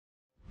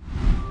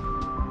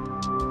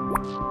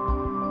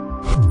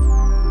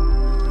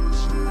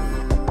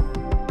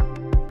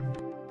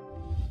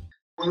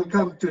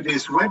Welcome to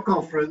this web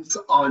conference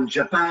on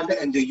Japan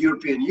and the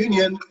European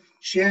Union,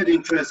 Shared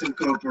Interest and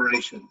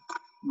Cooperation.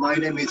 My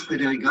name is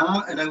Frédéric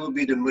and I will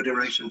be the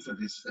moderation for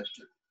this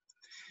session.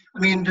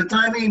 The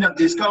timing of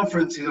this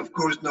conference is of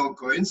course no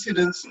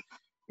coincidence.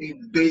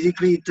 It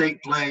basically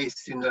takes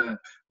place in a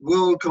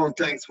world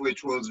context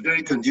which was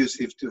very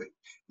conducive to it.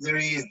 There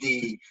is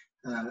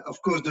of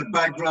course, the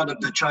background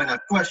of the China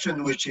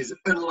question, which is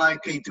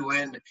unlikely to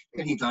end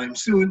anytime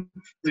soon.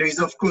 There is,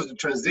 of course, the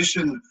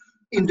transition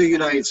in the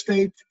United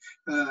States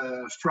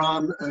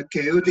from a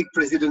chaotic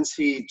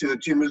presidency to a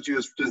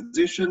tumultuous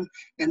transition,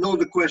 and all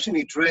the question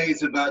it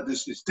raised about the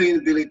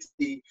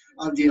sustainability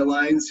of the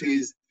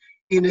alliances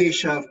in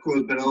Asia, of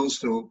course, but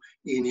also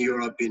in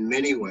Europe in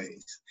many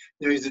ways.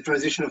 There is the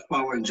transition of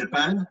power in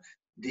Japan,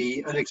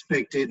 the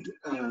unexpected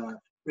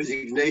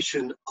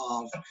resignation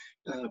of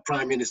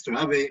Prime Minister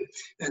Abe,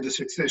 and the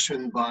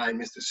succession by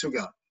Mr.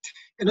 Suga.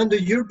 And on the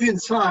European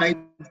side,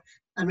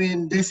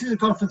 this is a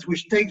conference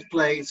which takes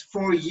place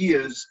 4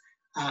 years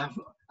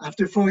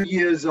after 4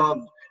 years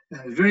of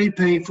very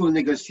painful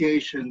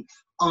negotiation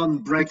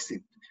on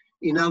Brexit.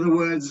 In other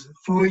words,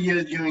 4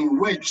 years during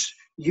which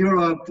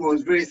Europe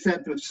was very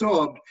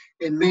self-absorbed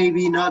and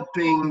maybe not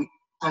paying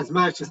as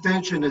much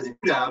attention as it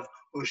could have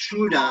or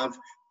should have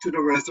to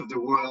the rest of the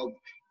world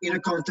in a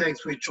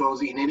context which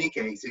was, in any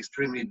case,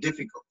 extremely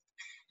difficult.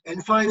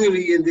 And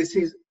finally, and this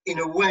is in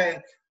a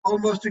way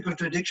almost a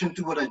contradiction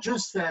to what I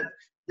just said,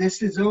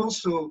 this is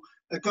also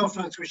a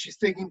conference which is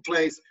taking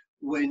place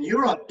when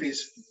Europe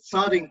is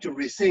starting to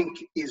rethink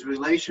its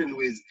relation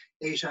with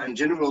Asia in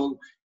general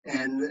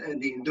and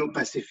the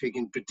Indo-Pacific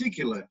in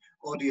particular,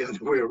 or the other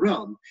way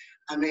around.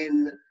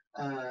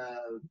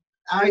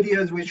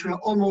 Ideas which were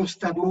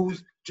almost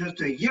taboos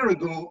just a year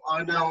ago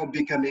are now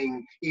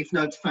becoming, if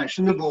not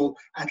fashionable,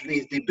 at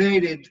least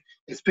debated,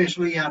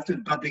 especially after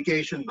the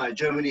publication by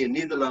Germany and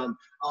Netherlands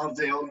of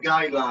their own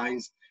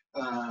guidelines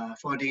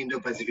for the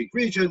Indo-Pacific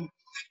region.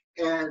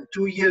 And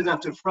 2 years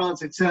after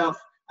France itself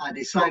had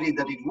decided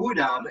that it would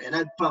have and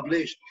had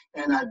published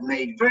and had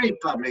made very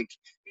public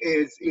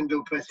its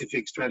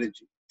Indo-Pacific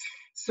strategy.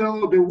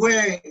 So the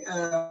way,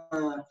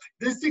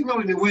 this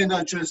signaled in a way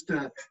not just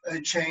a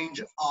change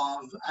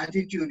of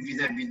attitude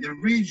vis-à-vis the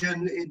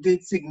region, it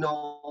did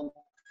signal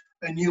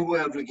a new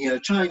way of looking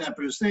at China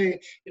per se.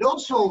 It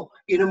also,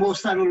 in a more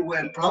subtle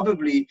way,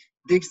 probably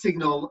did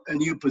signal a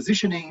new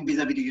positioning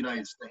vis-à-vis the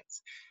United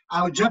States.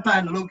 How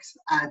Japan looks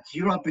at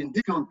Europe in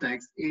this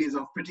context is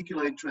of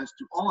particular interest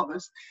to all of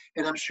us,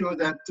 and I'm sure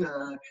that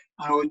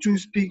our two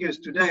speakers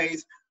today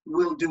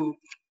will do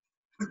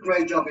a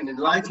great job in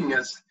enlightening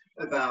us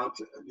about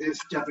this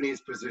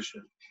Japanese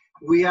position.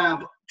 We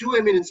have two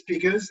eminent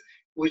speakers,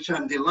 which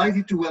I'm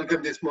delighted to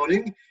welcome this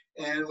morning,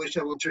 and which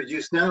I will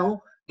introduce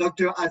now.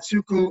 Dr.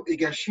 Atsuko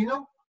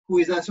Higashino, who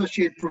is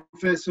Associate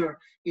Professor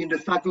in the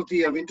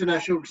Faculty of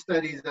International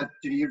Studies at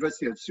the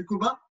University of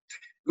Tsukuba.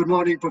 Good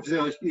morning,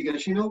 Professor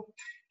Higashino.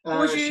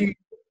 She's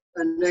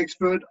an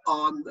expert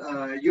on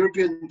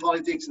European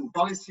politics and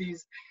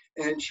policies,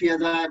 and she has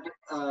had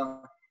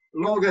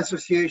long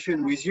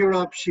association with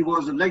Europe. She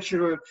was a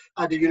lecturer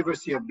at the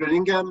University of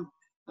Birmingham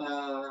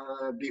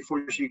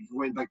before she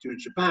went back to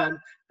Japan.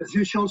 But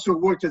she also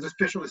worked as a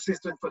special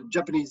assistant for the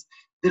Japanese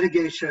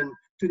delegation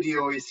to the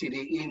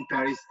OECD in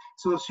Paris.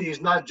 So she is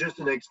not just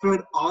an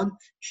expert on,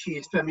 she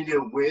is familiar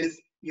with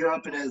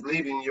Europe and has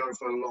lived in Europe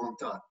for a long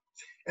time.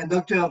 And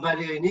Dr.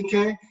 Valérie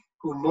Niquet,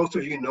 who most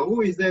of you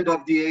know, is head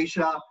of the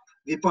Asia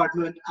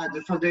department at the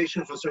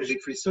Fondation for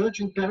Strategic Research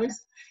in Paris.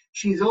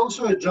 She's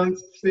also a joint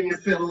senior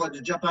fellow at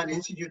the Japan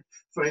Institute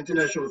for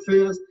International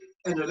Affairs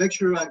and a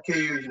lecturer at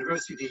Keio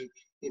University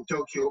in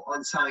Tokyo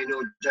on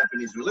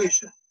Sino-Japanese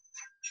relations.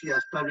 She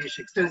has published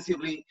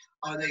extensively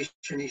on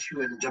Asian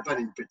issues and Japan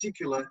in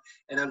particular,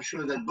 and I'm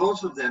sure that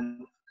both of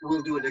them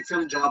will do an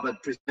excellent job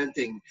at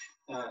presenting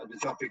the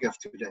topic of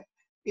today.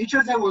 Each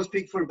of them will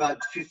speak for about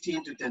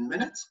 15 to 10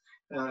 minutes,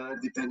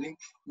 depending.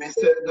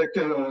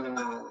 Dr.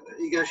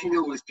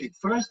 Higashino will speak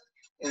first,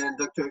 and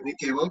Dr.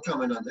 Niquet will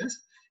comment on this.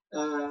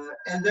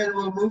 And then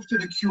we'll move to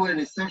the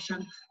Q&A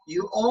session.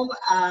 You all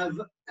have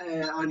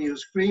on your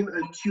screen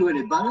a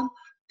Q&A button.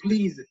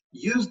 Please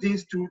use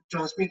this to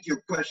transmit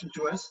your question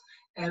to us,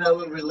 and I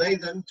will relay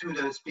them to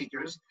the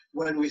speakers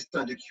when we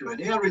start the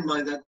Q&A. I'll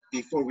remind that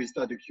before we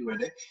start the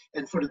Q&A.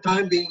 And for the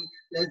time being,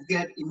 let's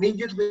get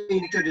immediately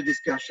into the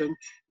discussion.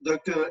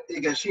 Dr.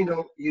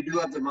 Higashino, you do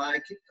have the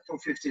mic for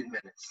 15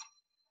 minutes.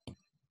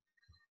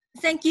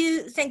 Thank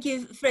you,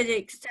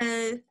 Frédéric.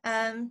 So,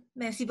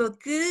 merci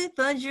beaucoup,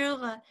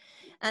 bonjour.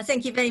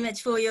 Thank you very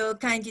much for your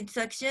kind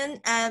introduction.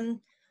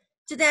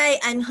 Today,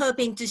 I'm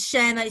hoping to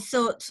share my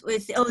thoughts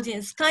with the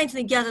audience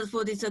kindly gathered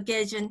for this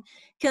occasion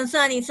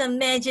concerning some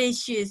major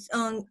issues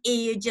on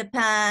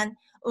EU-Japan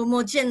or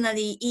more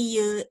generally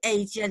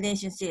EU-Asia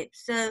relationship.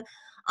 So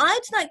I'd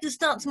like to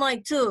start my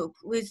talk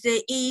with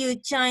the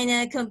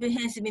EU-China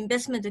Comprehensive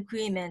Investment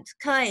Agreement,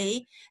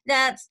 CAI,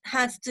 that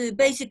had the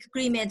basic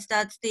agreement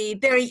at the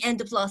very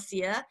end of last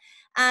year,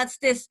 as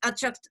this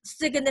attracts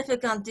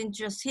significant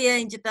interest here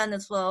in Japan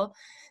as well.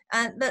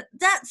 But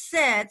that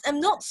said, I'm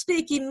not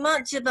speaking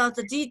much about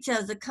the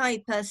details of the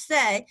KAI per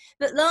se,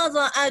 but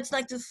rather I'd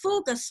like to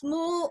focus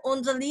more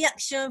on the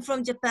reaction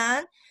from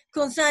Japan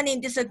concerning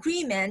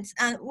disagreements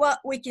and what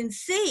we can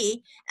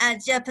see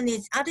as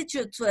Japanese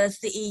attitude towards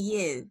the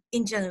EU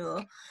in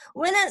general.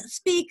 When I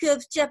speak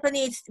of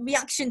Japanese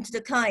reaction to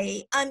the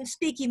KAI, I'm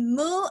speaking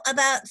more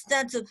about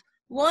that of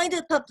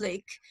wider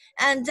public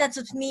and that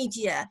of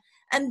media.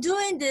 I'm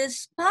doing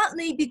this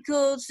partly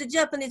because the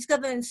Japanese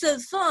government so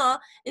far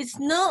is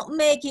not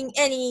making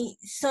any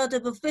sort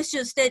of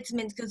official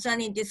statement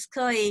concerning this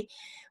KAI,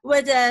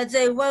 whether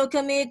they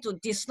welcome it or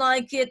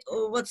dislike it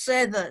or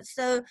whatsoever.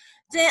 So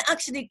they're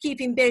actually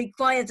keeping very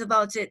quiet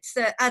about it,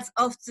 so as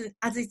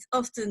is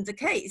often the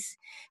case.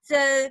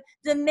 So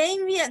the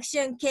main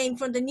reaction came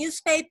from the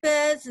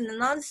newspapers and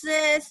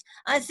analysis.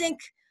 I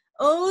think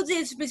all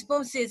these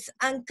responses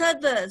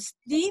uncovers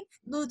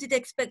deep-rooted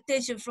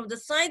expectation from the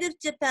side of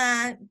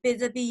Japan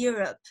vis-a-vis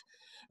Europe,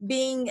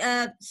 being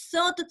a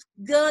sort of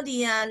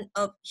guardian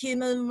of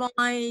human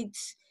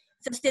rights,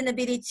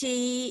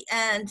 sustainability,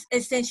 and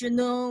essential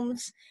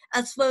norms,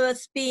 as well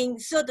as being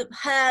sort of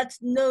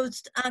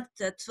hard-nosed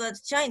actor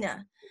towards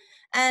China.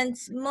 And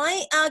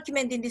my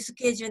argument in this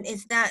occasion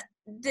is that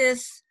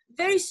this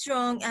very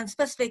strong and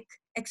specific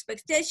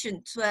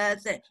expectation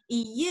towards the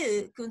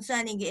EU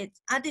concerning its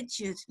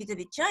attitudes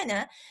vis-a-vis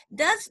China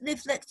does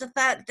reflect the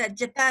fact that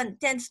Japan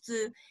tends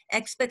to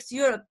expect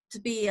Europe to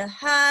be a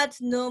hard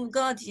norm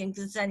guardian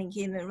concerning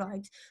human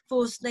rights,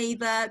 forced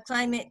labor,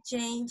 climate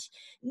change.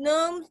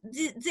 Norms,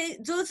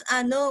 those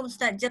are norms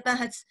that Japan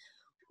has,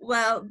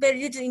 well,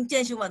 very little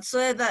intention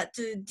whatsoever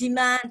to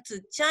demand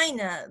to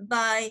China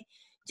by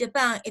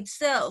Japan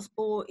itself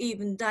or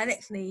even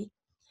directly.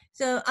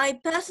 So I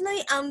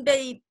personally am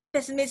very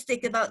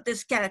pessimistic about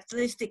this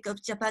characteristic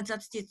of Japan's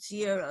attitude to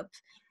Europe,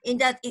 in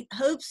that it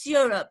hopes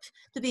Europe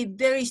to be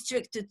very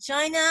strict to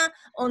China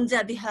on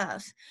their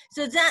behalf.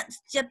 So that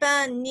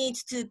Japan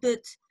needs to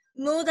put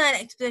more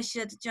direct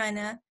pressure to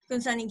China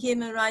concerning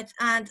human rights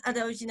and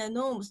other original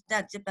norms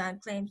that Japan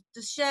claims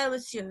to share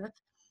with Europe.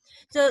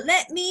 So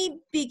let me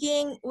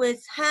begin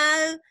with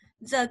how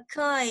the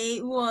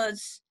KAI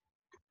was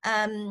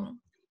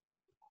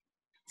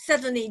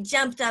suddenly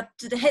jumped up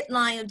to the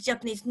headline of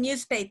Japanese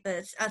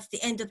newspapers at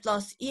the end of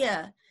last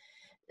year.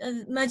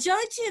 The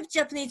majority of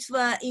Japanese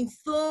were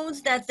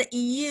informed that the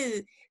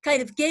EU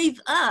kind of gave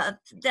up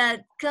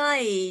that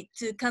KAI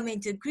to come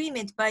into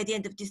agreement by the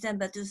end of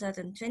December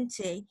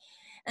 2020.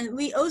 And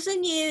we also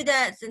knew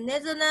that the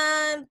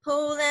Netherlands,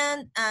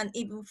 Poland, and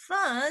even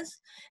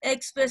France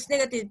expressed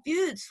negative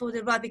views for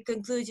the rapid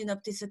conclusion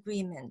of this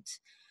agreement.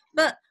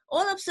 But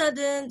all of a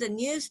sudden, the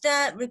news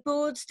that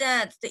reports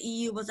that the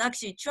EU was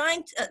actually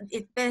trying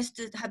its best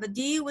to have a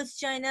deal with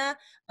China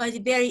by the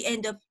very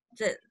end of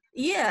the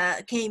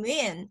year came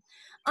in.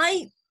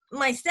 I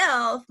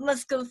myself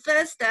must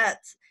confess that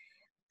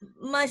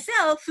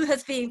myself, who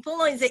has been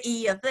following the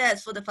EU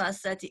affairs for the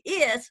past 30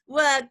 years,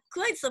 were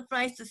quite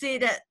surprised to see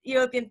that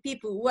European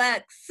people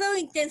work so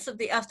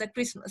intensively after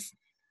Christmas.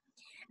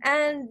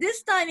 And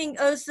this timing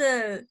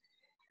also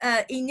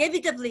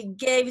inevitably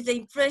gave the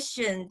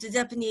impression to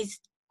Japanese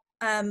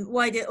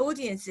wider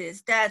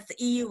audiences that the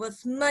EU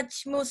was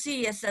much more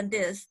serious on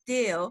this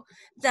deal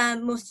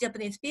than most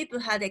Japanese people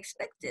had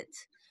expected.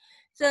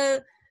 So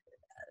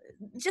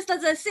just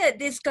as I said,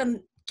 this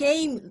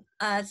came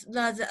as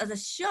rather as a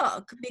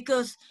shock,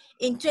 because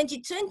in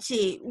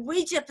 2020,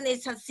 we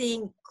Japanese have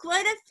seen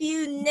quite a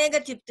few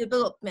negative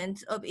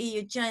developments of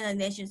EU-China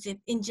relationship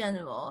in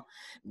general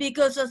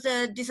because of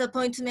the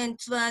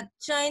disappointment toward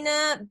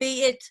China,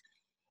 be it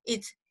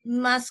its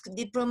mask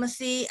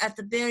diplomacy at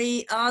the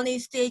very early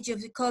stage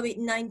of the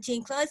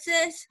COVID-19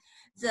 crisis,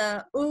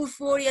 the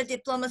euphoria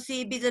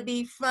diplomacy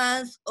vis-a-vis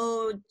France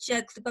or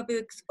Czech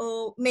Republic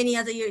or many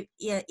other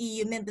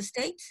EU member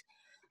states,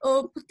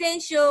 or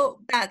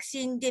potential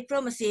vaccine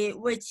diplomacy,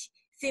 which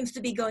seems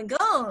to be going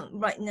on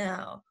right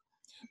now.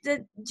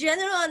 The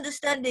general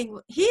understanding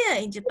here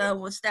in Japan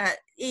was that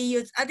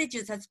EU's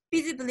attitude has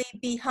visibly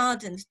been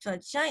hardened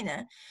toward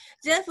China.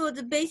 Therefore,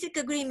 the basic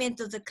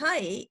agreement of the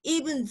KAI,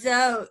 even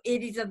though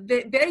it is a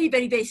very,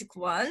 very basic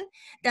one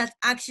that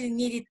actually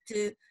needed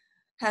to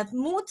have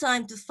more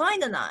time to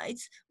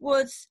finalize,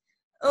 was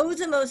all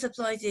the more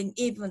surprising,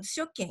 even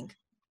shocking.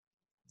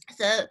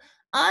 So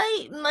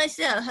I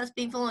myself has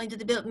been following the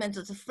development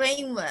of the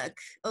framework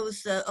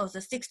also of the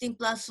 16+1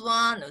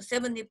 or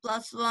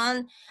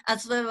 70+1,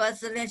 as well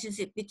as the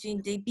relationship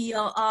between the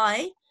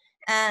BRI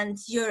and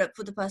Europe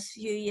for the past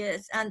few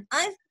years. And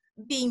I've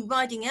been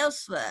writing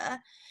elsewhere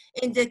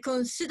in the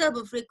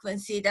considerable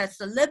frequency that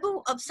the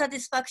level of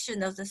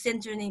satisfaction of the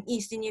Central and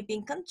Eastern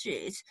European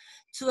countries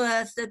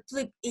towards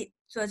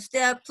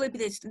their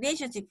privileged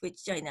relationship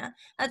with China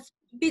has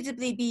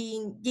visibly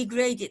been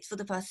degraded for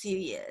the past few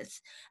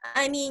years.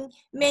 I mean,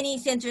 many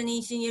Central and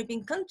Eastern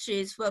European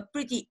countries were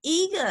pretty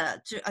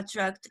eager to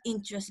attract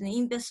interest and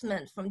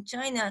investment from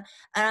China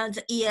around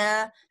the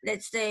year,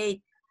 let's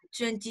say,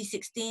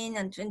 2016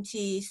 and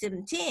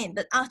 2017.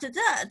 But after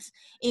that,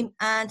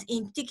 and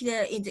in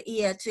particular in the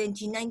year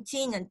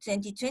 2019 and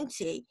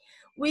 2020,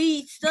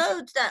 we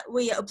thought that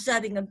we are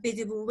observing a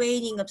visible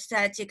waning of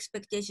such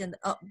expectation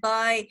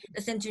by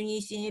the Central and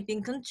Eastern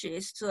European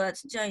countries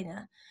towards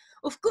China.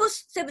 Of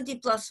course,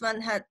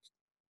 70+1 had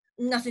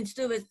nothing to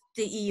do with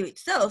the EU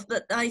itself,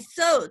 but I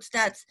thought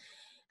that,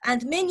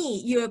 and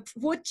many Europe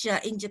watchers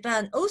in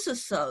Japan also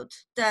thought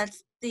that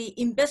the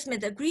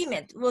investment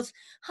agreement was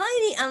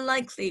highly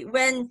unlikely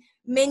when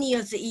many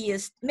of the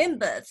EU's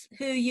members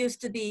who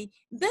used to be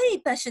very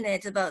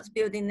passionate about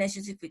building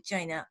relationship with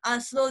China are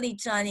slowly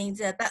turning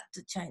their back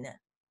to China.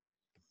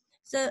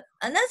 So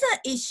another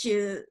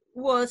issue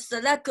was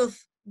the lack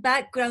of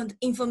background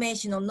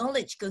information or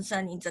knowledge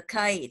concerning the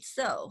KAI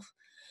itself,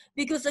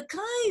 because the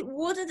KAI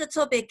wasn't a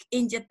topic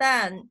in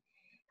Japan.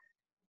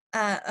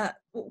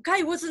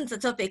 KAI wasn't a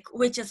topic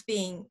which has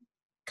been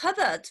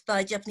covered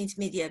by Japanese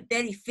media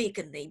very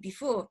frequently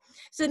before.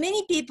 So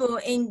many people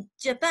in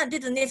Japan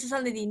didn't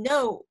necessarily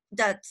know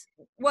that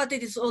what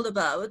it is all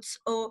about,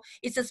 or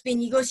it has been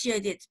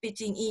negotiated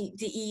between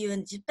the EU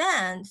and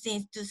Japan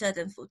since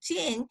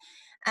 2014,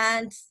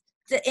 and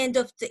the end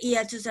of the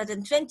year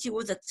 2020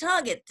 was a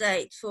target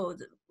date for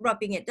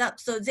wrapping it up.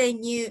 So they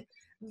knew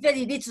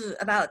very little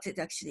about it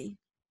actually.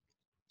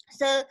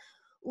 So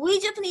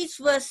we Japanese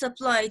were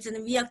surprised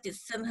and reacted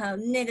somehow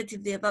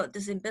negatively about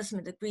this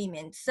investment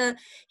agreement. So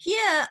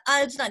here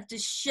I would like to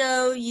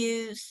show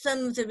you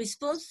some of the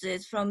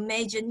responses from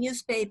major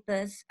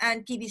newspapers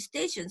and TV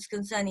stations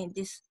concerning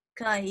this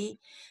KAI.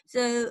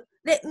 So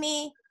let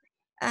me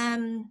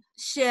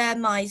share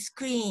my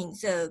screen.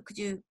 So could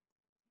you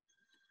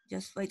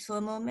just wait for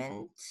a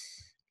moment?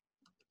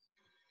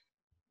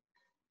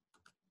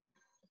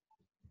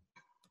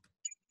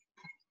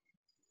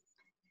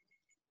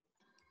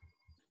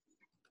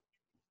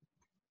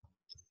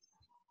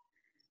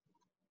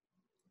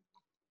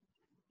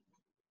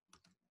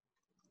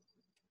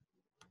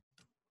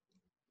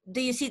 Do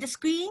you see the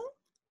screen?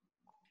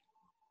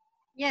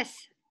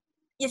 Yes.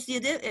 Yes, you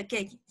do?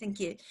 Okay,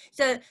 thank you.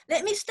 So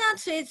let me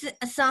start with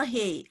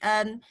Asahi.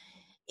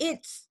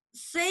 It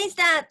says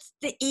that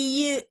the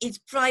EU is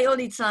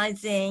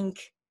prioritizing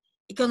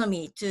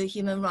economy to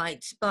human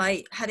rights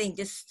by having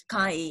this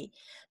KAI.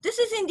 This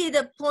is indeed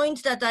a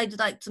point that I'd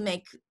like to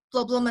make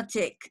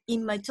problematic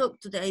in my talk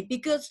today,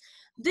 because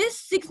this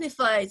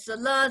signifies a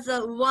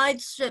rather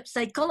widespread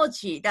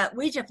psychology that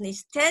we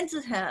Japanese tend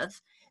to have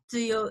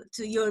to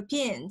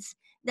Europeans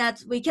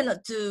that we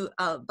cannot do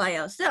by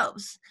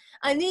ourselves.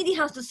 I really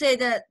have to say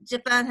that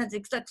Japan has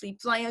exactly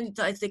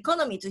prioritized the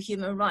economy to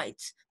human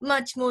rights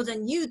much more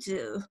than you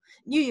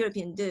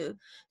Europeans do.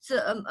 So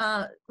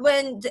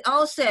when the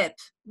RCEP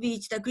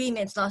reached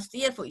agreements last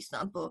year, for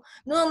example,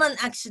 no one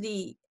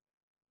actually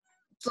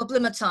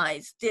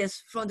problematized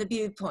this from the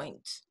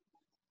viewpoint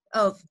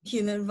of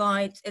human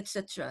rights,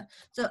 etc.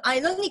 So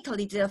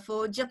ironically,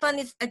 therefore, Japan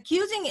is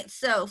accusing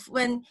itself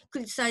when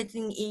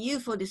criticizing EU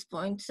for this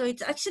point. So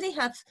it actually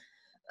has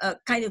a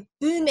kind of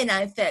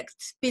boomerang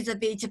effect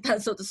vis-a-vis Japan,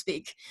 so to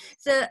speak.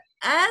 So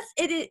as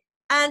it is,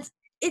 and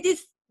it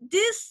is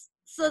this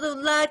sort of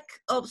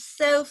lack of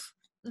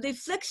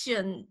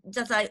self-reflection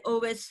that I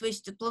always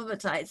wish to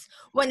problematize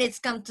when it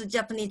comes to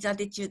Japanese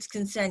attitudes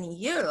concerning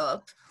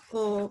Europe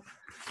or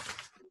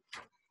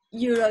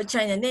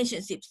Euro-China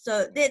relationship.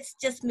 So let's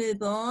just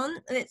move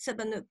on. Let's have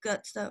a look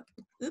at the,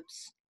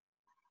 oops.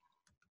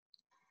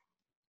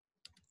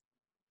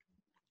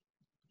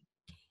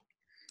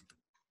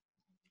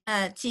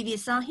 TV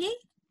Asahi.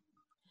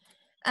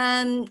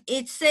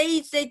 It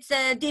says it's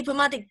a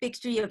diplomatic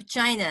victory of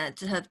China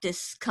to have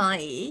this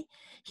KAI.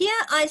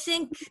 Here, I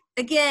think,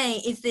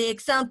 again, is the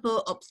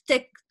example of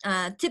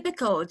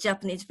typical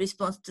Japanese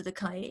response to the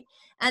KAI.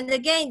 And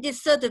again,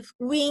 this sort of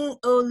win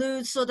or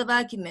lose sort of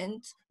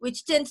argument,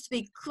 which tends to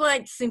be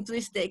quite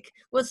simplistic,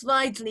 was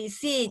widely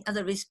seen as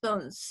a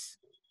response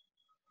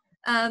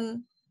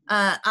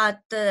at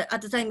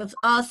the time of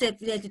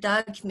RCEP-related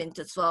argument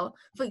as well.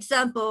 For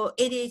example,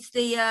 it is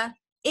the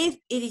if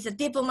it is a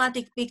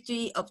diplomatic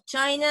victory of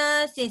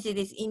China, since it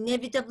is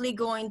inevitably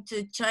going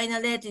to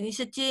China-led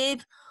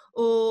initiative,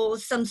 or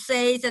some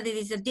say that it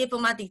is a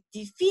diplomatic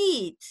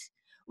defeat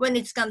when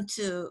it's come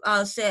to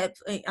RCEP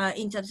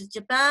in terms of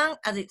Japan,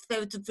 as it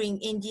failed to bring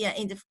India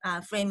in the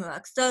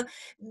framework. So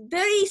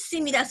very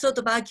similar sort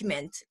of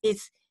argument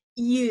is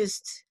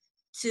used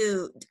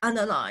to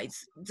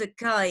analyze the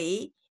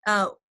KAI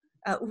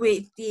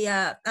with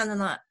the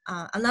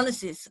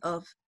analysis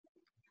of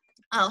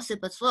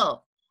RCEP as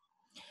well.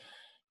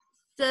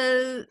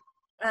 So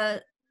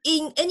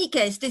in any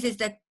case, this is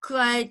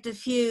quite a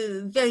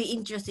few very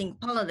interesting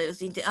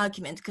parallels in the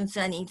argument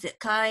concerning the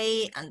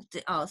KAI and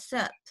the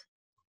RCEP.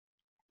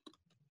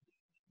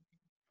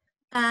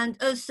 And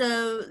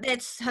also,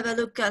 let's have a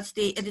look at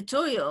the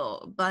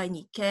editorial by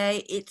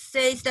Niquet. It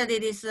says that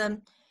it is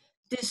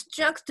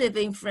destructive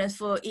influence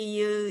for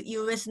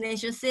EU-US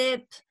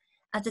relationship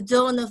at the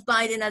dawn of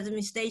Biden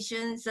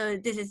administration. So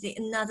this is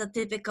another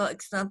typical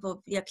example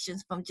of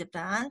reactions from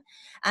Japan.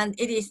 And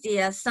it is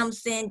the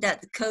something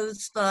that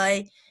caused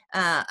by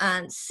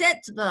and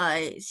set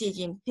by Xi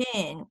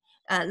Jinping,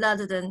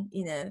 rather than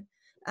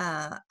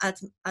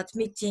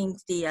admitting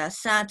the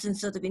certain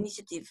sort of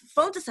initiative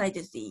from the side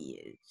of the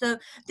EU. So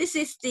this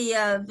is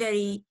the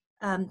very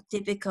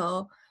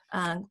typical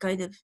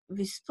kind of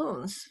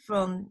response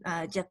from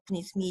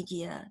Japanese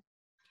media.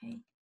 Okay.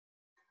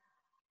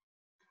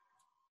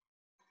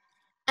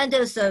 And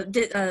also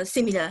the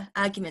similar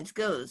argument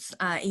goes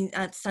at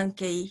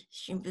Sankei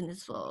Shimbun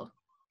as well.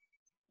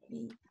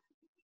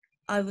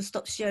 I will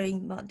stop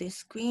sharing this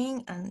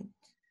screen and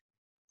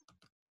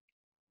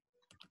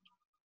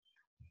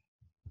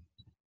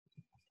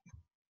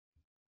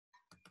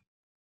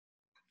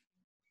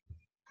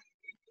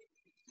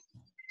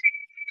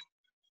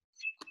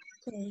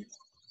okay.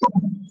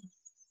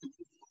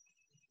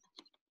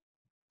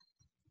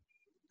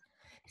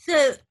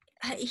 So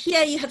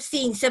here you have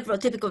seen several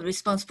typical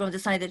responses from the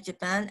side of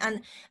Japan,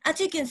 and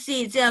as you can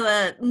see, there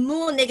were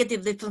more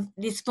negative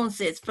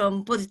responses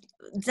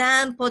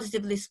than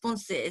positive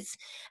responses.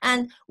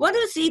 And what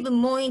was even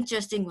more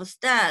interesting was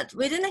that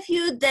within a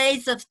few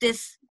days of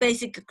this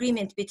basic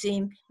agreement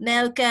between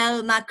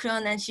Merkel,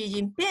 Macron, and Xi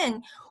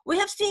Jinping, we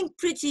have seen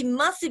pretty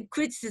massive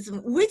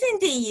criticism within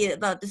the EU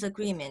about this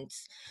agreement.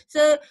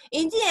 So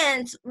in the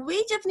end,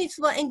 we Japanese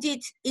were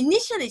indeed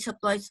initially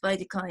surprised by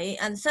the Kai,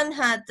 and some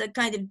had a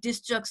kind of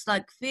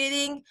distrust-like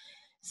feeling,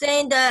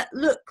 saying that,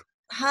 look,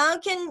 how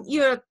can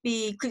Europe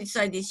be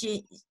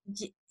criticizing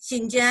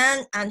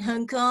Xinjiang and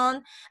Hong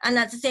Kong, and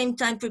at the same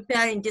time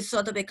preparing this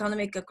sort of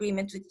economic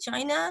agreement with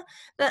China?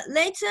 But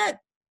later,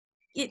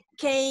 it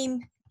came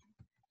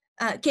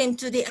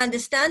to the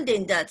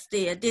understanding that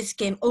this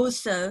came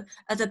also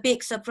as a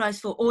big surprise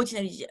for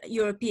ordinary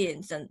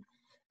Europeans,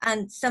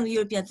 and some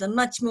Europeans are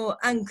much more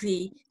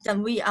angry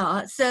than we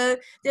are. So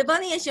the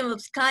evaluation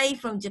of Sky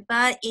from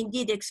Japan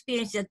indeed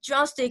experienced a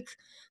drastic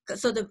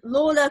sort of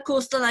roller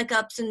coaster-like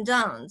ups and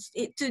downs.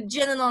 To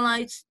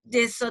generalize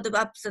this sort of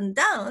ups and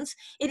downs,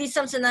 it is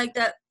something like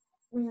that,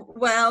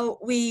 well,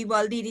 we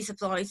were really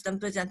surprised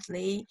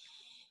unpleasantly.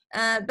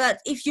 But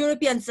if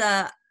Europeans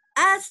are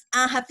as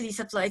unhappily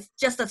surprised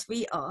just as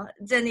we are,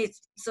 then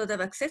it's sort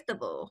of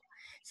acceptable.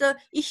 So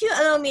if you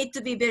allow me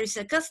to be very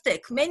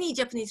sarcastic, many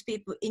Japanese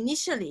people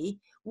initially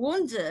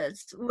wondered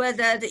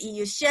whether the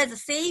EU shares the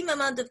same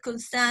amount of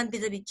concern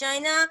vis-a-vis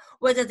China,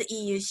 whether the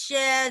EU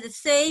shares the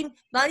same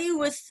value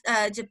with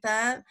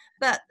Japan,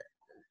 but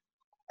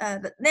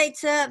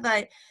later,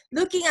 by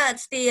looking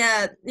at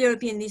the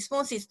European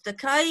responses, the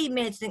Kai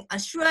made them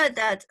assured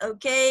that,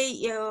 okay,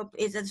 Europe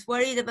is as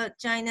worried about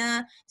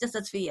China just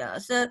as we are.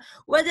 So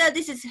whether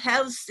this is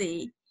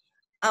healthy,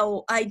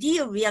 our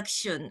ideal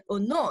reaction or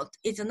not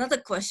is another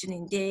question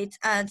indeed,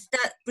 and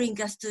that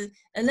brings us to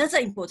another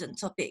important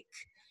topic.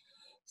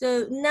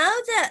 So now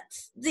that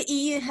the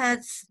EU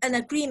has an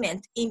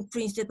agreement in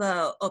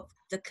principle of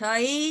the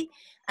Kai,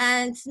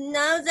 and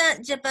now that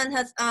Japan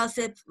has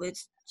RCEP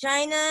with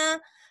China,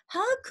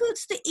 how could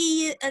the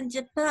EU and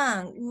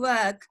Japan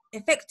work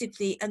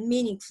effectively and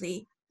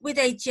meaningfully with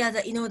each other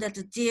in order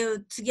to deal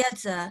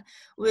together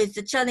with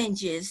the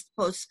challenges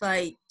posed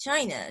by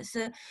China?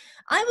 So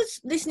I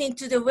was listening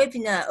to the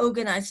webinar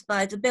organized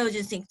by the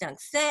Belgian think tank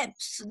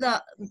CEPS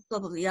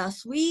probably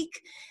last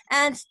week,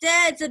 and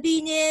there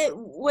Sabine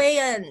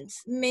Weyand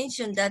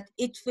mentioned that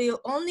it will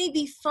only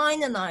be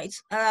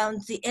finalized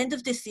around the end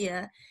of this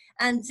year,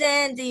 and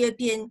then the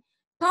European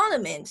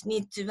Parliament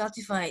needs to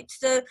ratify it.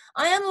 So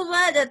I am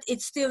aware that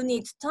it still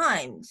needs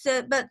time.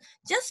 So, but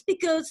just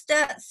because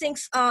that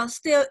things are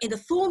still in the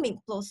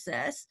forming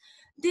process,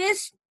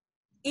 this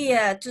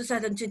year,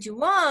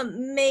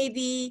 2021, may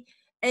be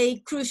a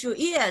crucial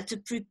year to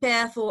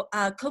prepare for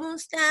a common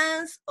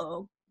stance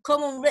or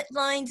common red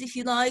lines, if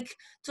you like,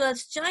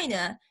 towards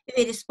China, if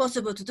it is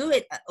possible to do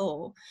it at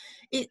all.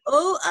 It's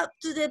all up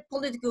to the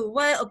political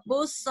will of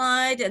both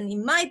sides, and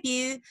in my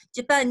view,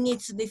 Japan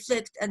needs to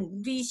reflect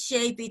and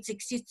reshape its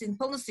existing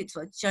policy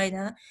towards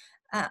China,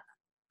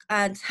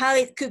 and how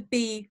it could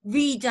be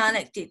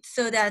redirected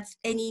so that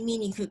any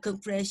meaningful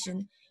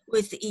cooperation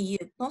with the EU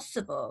is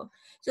possible.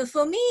 So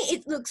for me,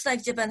 it looks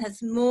like Japan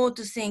has more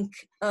to think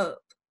about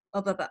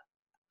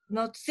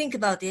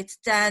it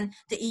than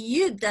the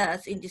EU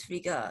does in this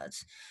regard.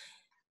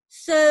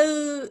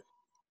 So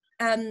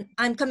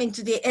I'm coming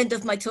to the end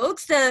of my talk.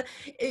 So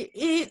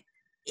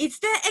is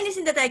there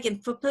anything that I can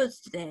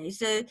propose today?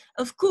 So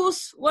of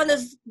course, one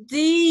of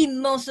the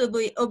most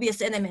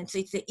obvious elements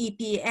is the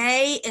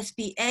EPA,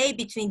 SPA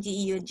between the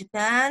EU and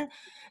Japan.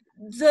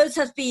 Those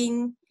have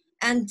been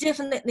and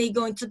definitely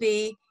going to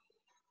be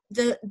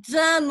the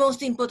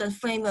most important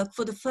framework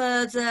for the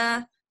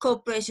further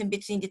cooperation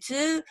between the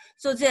two.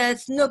 So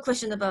there's no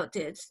question about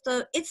it.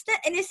 So is there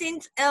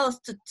anything else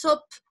to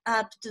top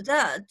up to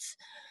that?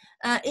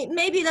 It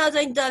may be rather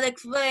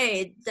indirect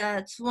way,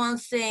 that's one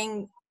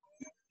thing,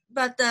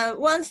 but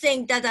one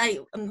thing that I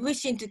am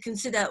wishing to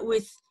consider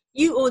with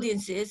you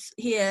audiences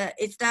here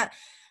is that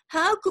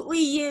how could we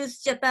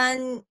use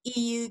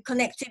Japan-EU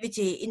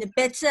connectivity in a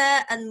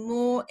better and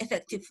more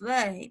effective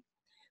way?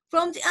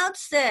 From the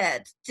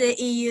outset, the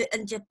EU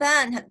and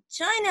Japan had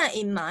China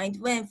in mind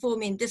when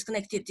forming this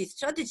connectivity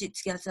strategy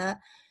together.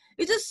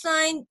 It was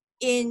signed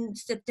in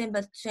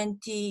September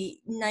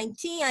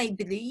 2019, I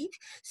believe.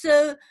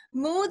 So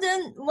more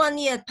than 1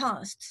 year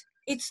passed.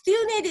 It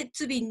still needed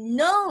to be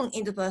known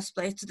in the first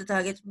place to the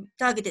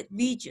targeted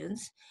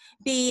regions,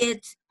 be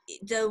it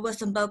the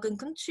Western Balkan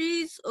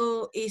countries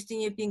or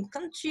Eastern European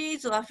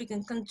countries or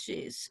African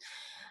countries.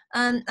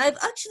 I've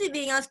actually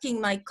been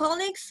asking my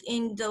colleagues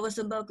in the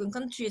Western Balkan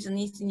countries and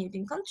Eastern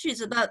European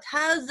countries about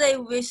how they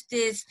wish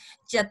this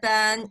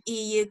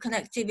Japan-EU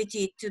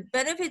connectivity to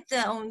benefit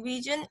their own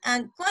region.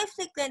 And quite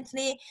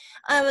frequently,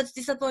 I was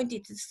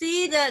disappointed to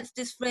see that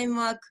this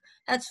framework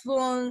has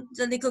won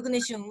the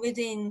recognition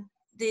within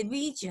the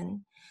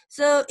region.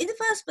 So in the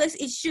first place,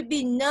 it should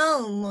be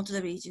known more to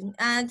the region.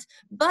 And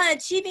by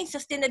achieving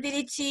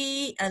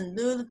sustainability and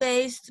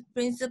rule-based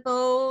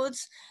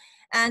principles,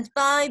 and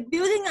by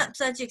building up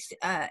such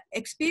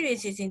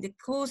experiences in the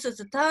course of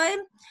the time,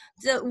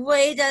 the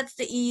way that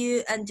the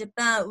EU and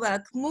Japan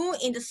work more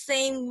in the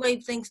same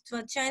wavelengths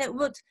toward China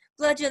would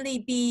gradually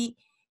be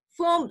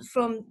formed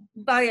from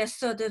various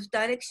sort of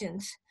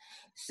directions.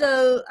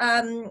 So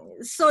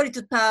sorry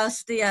to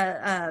pass the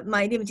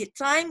my limited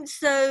time.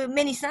 So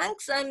many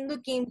thanks. I'm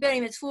looking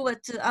very much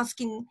forward to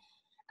asking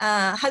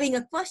having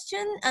a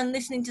question and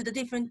listening to the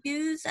different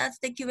views at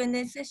the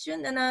Q&A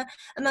session. And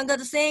among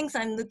other things,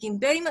 I'm looking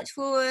very much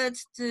forward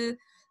to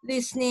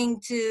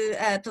listening to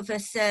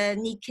Professor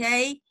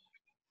Niquet.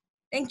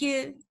 Thank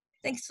you.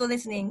 Thanks for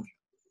listening.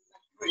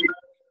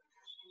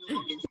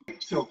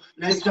 So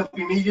let's jump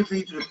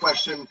immediately to the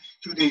question,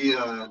 to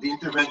the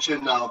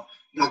intervention of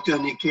Dr.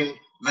 Niquet.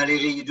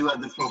 Valérie, you do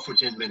have the floor for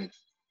 10 minutes.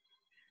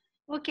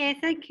 Okay,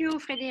 thank you,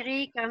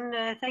 Frédéric,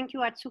 and thank you,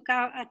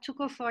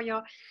 Atsuko, for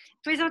your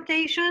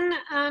presentation.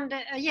 And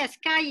yes,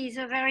 Kai is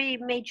a very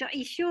major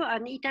issue,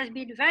 and it has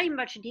been very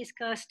much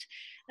discussed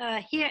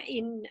here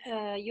in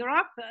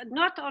Europe,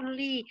 not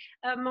only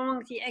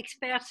among the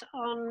experts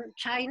on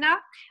China,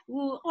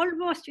 who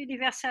almost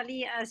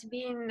universally has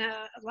been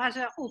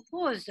rather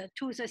opposed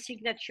to the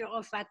signature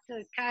of that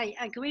Kai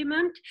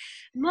agreement,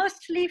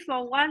 mostly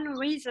for one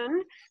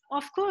reason.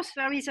 Of course,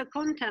 there is a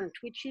content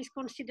which is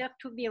considered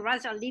to be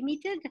rather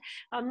limited,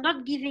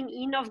 not giving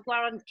enough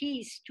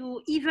guarantees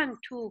to even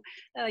to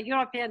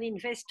European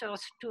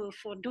investors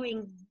for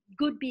doing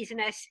good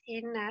business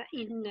in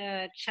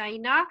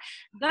China,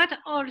 but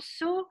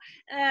also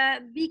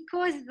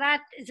because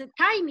that the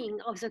timing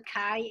of the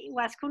Kai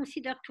was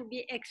considered to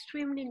be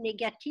extremely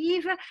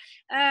negative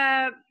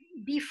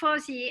before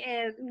the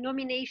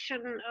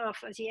nomination of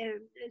the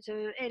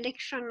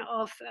election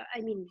of,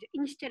 the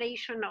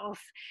installation of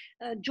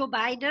Joe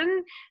Biden.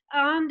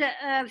 And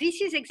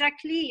this is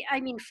exactly,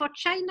 for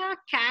China,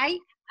 Kai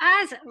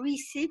as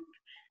RCEP,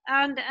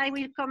 and I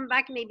will come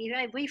back maybe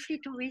very briefly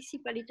to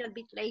RCEP a little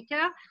bit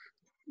later.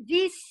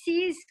 This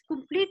is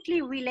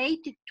completely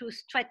related to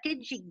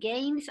strategic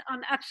gains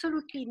and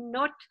absolutely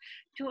not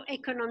to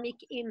economic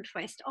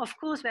interest. Of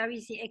course, there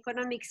is the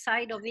economic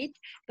side of it,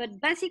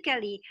 but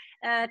basically,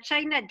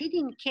 China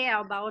didn't care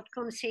about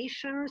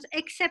concessions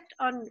except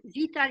on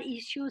vital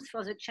issues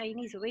for the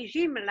Chinese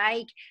regime,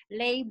 like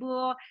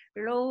labor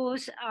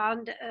laws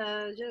and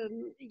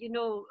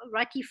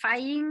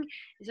ratifying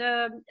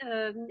the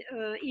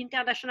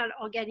International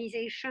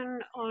Organization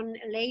on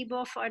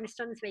Labor, for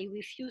instance. They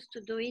refused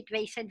to do it.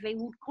 They said they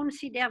would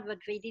consider, but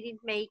they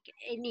didn't make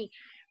any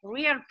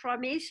real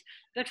promise.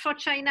 But for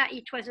China,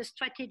 it was a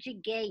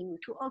strategic gain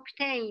to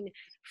obtain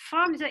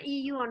from the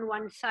EU on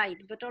one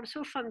side, but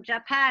also from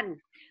Japan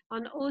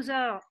and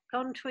other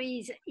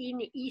countries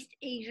in East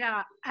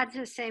Asia at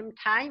the same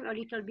time, a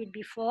little bit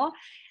before,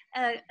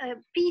 a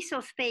piece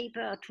of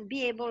paper to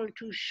be able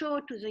to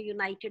show to the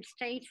United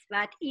States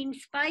that in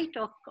spite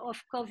of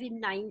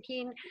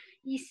COVID-19,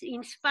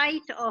 in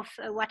spite of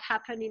what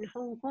happened in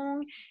Hong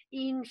Kong,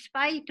 in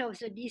spite of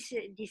this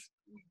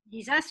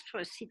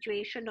disastrous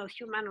situation of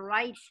human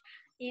rights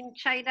in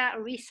China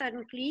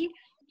recently,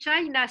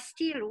 China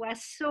still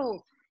was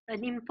so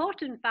an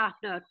important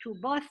partner to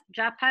both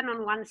Japan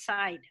on one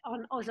side,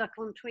 on other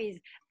countries,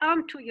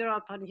 and to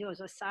Europe on the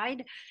other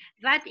side,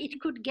 that it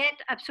could get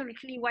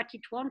absolutely what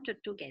it wanted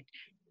to get.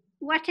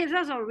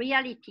 Whatever the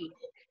reality,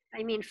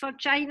 for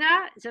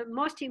China, the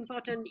most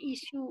important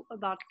issue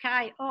about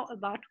Kai or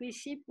about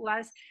RCEP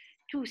was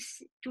to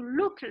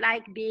look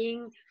like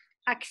being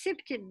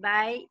accepted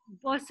by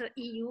both the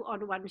EU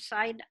on one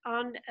side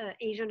and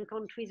Asian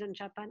countries and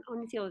Japan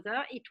on the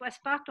other. It was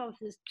part of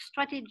the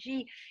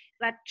strategy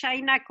that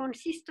China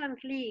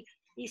consistently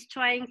is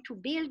trying to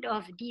build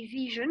of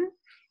division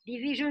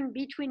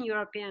between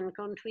European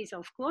countries,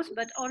 of course,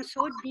 but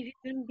also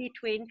division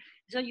between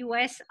the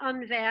US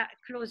and their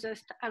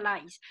closest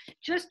allies.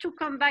 Just to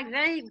come back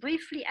very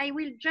briefly, I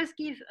will just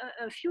give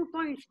a few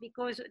points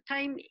because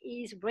time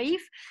is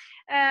brief.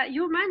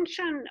 You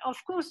mentioned,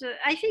 of course,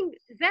 I think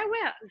there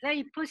were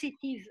very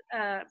positive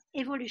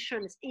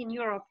evolutions in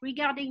Europe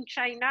regarding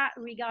China,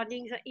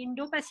 regarding the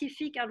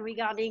Indo-Pacific, and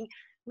regarding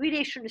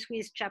relations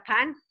with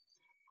Japan.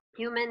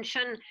 You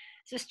mentioned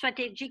the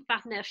strategic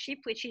partnership,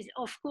 which is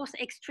of course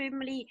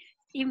extremely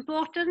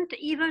important,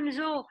 even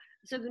though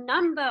the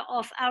number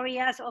of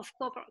areas of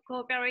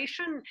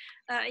cooperation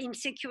in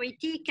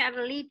security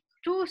can lead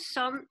to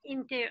some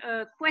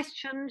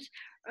questions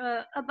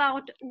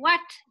about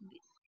what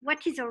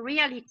is a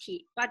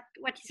reality,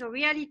 what is a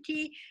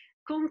reality,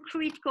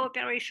 concrete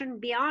cooperation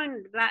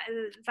beyond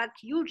that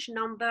huge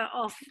number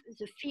of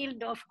the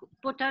field of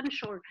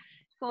potential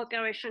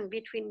cooperation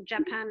between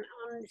Japan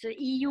and the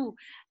EU.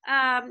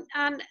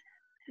 And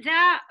there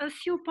are a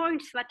few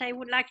points that I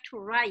would like to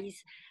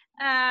raise.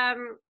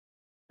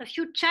 A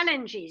few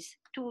challenges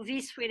to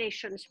these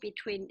relations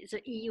between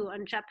the EU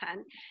and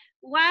Japan.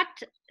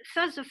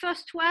 The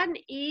first one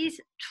is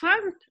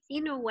Trump,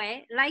 in a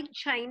way, like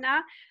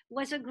China,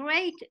 was a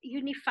great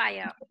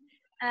unifier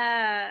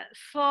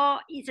for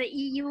the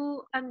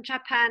EU and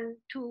Japan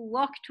to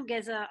work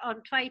together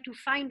and try to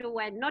find a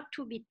way not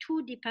to be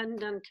too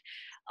dependent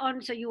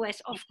on the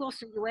US. Of course,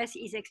 the US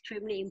is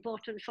extremely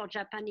important for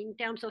Japan in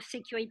terms of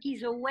security,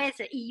 the way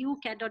the EU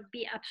cannot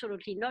be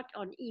absolutely not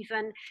on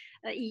even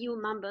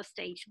EU member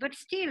states. But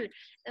still,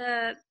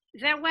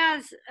 there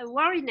was a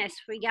wariness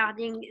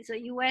regarding the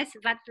US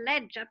that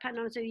led Japan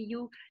and the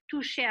EU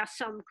to share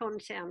some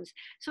concerns.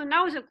 So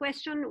now the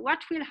question, what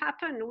will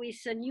happen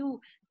with the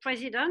new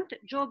President,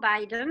 Joe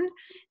Biden?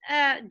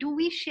 Do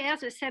we share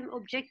the same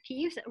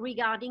objectives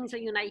regarding the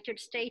United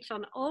States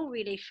on all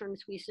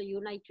relations with the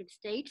United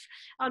States?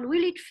 And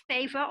will it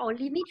favor or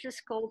limit the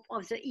scope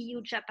of the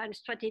EU-Japan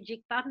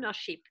strategic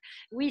partnership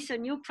with a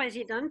new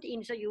president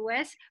in the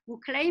US who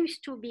claims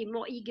to be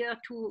more eager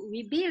to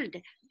rebuild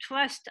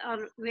trust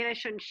and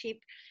relationship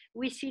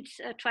with its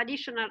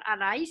traditional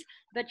allies?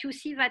 But you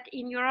see that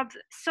in Europe,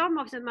 some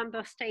of the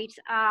member states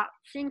are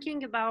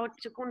thinking about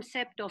the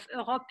concept of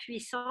Europe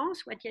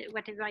puissance,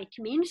 whatever it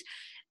means.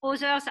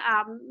 Others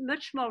are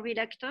much more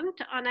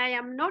reluctant, and I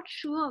am not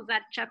sure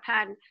that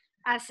Japan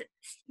has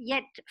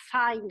yet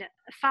found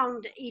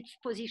its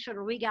position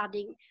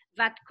regarding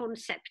that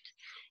concept.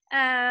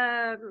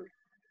 And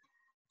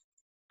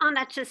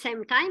at the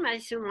same time,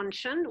 as you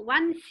mentioned,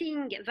 one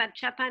thing that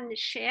Japan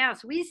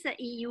shares with the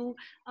EU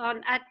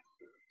at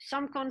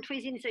some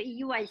countries in the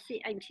EU,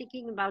 I'm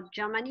thinking about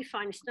Germany,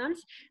 for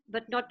instance,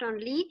 but not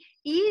only,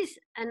 is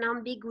an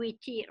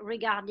ambiguity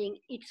regarding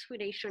its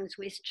relations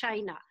with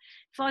China.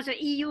 For the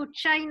EU,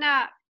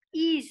 China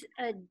is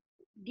a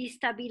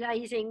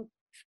destabilizing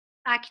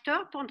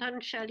actor,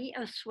 potentially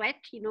a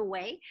threat in a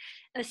way,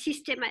 a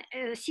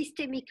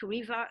systemic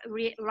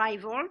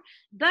rival,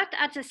 but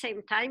at the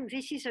same time,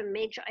 this is a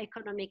major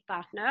economic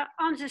partner,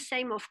 and the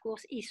same, of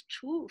course, is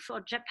true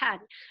for Japan,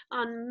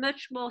 and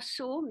much more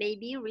so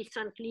maybe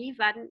recently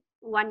than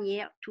 1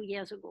 year, 2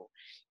 years ago.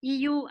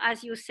 EU,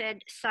 as you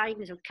said,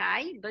 signed the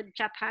KAI, but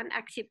Japan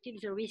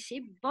accepted the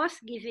receipt, both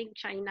giving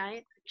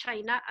China,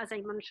 as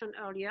I mentioned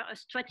earlier, a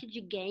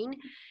strategic gain,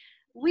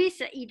 with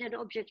the hidden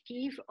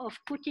objective of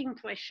putting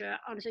pressure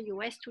on the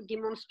US to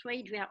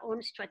demonstrate their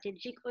own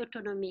strategic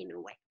autonomy in a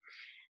way.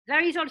 There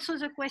is also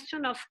the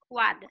question of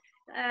Quad.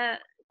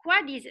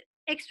 Quad is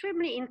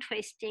extremely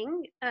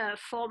interesting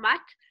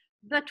format,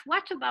 but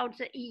what about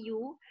the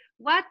EU?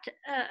 What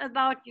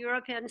about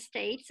European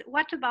states?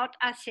 What about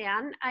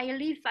ASEAN? I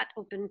leave that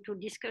open to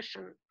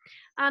discussion.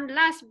 And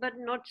last but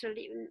not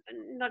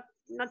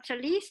the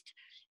least,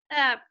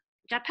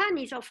 Japan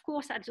is, of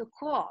course, at the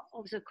core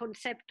of the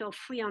concept of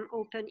free and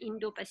open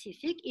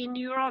Indo-Pacific. In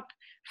Europe,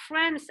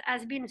 France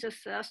has been the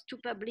first to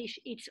publish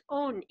its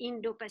own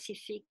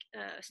Indo-Pacific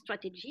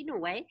strategy in a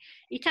way.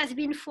 It has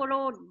been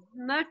followed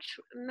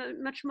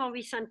much more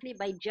recently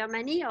by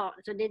Germany or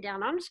the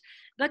Netherlands,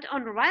 but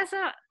on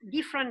rather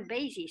different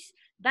basis.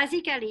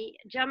 Basically,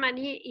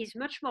 Germany is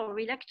much more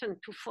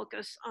reluctant to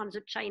focus on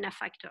the China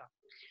factor.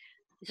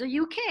 The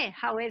UK,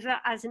 however,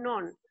 has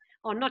none,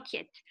 or not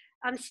yet,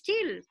 and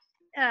still,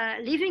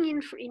 living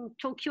in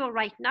Tokyo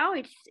right now,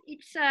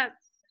 it's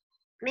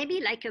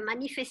maybe like a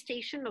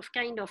manifestation of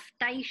kind of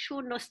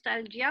Taisho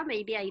nostalgia,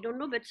 maybe, I don't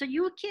know, but the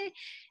UK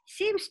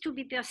seems to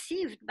be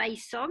perceived by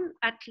some,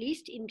 at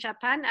least in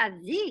Japan, as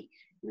the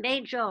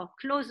major,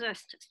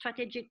 closest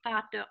strategic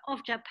partner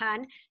of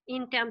Japan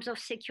in terms of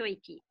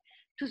security,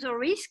 to the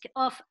risk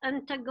of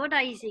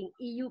antagonizing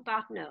EU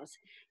partners.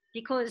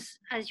 Because,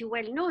 as you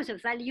well know, the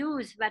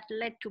values that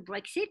led to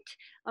Brexit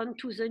and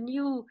to the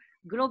new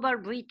global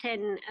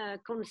Britain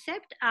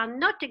concept are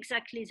not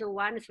exactly the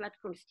ones that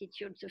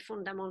constitute the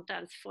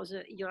fundamentals for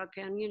the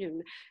European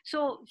Union.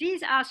 So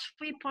these are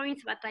 3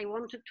 points that I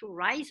wanted to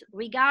raise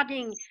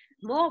regarding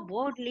more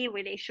broadly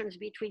relations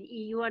between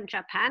EU and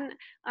Japan,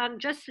 and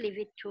just leave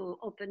it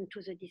open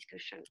to the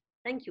discussion.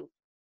 Thank you.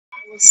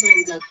 I would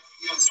say that,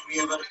 yes, we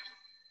have a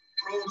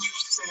broad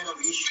set of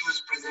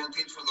issues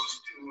presented for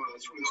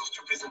through those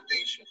two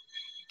presentations.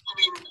 I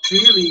mean,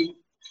 clearly,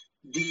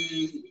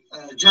 the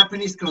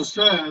Japanese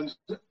concerns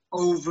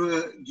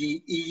over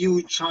the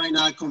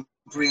EU-China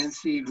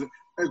Comprehensive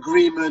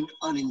Agreement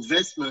on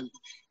Investment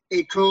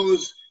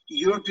echoes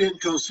European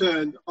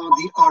concern on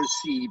the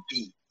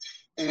RCEP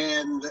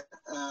and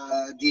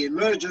the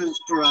emergence,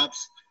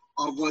 perhaps,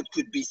 of what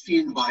could be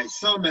seen by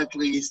some, at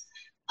least,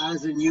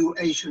 as a new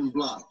Asian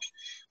bloc.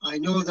 I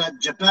know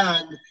that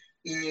Japan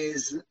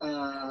is,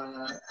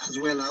 as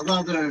well as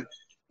other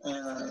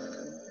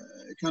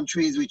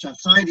countries which have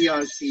signed the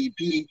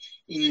RCEP,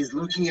 is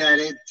looking at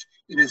it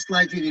in a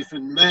slightly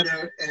different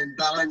manner and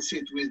balance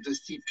it with the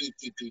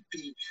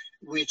CPTPP,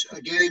 which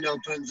again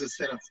opens a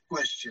set of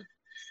questions.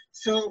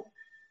 So,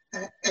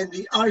 and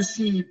the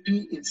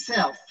RCEP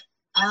itself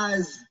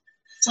has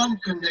some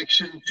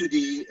connection to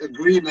the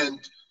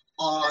agreement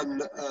on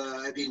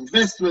the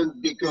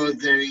investment, because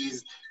there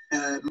is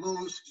a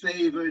most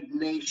favored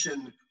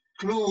nation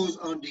clause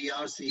on the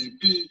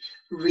RCEP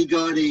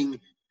regarding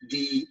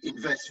the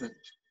investment.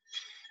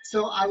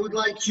 So I would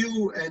like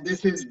you, and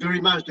this is very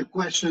much the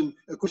question,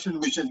 a question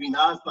which has been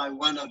asked by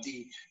one of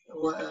the,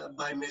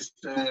 by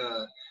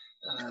Mr.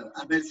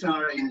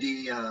 Abelsar in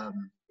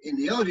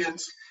the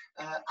audience.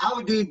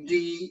 How does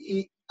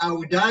the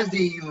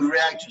EU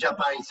react to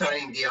Japan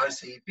signing the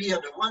RCEP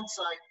on the one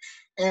side?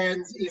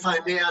 And if I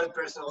may add a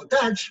personal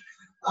touch,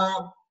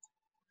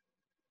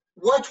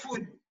 what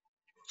would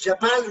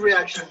Japan's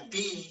reaction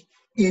be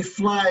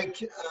if, like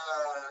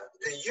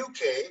the UK,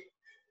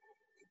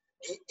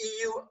 the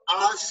EU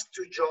asked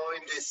to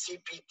join the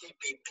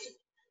CPTPP,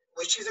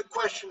 which is a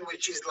question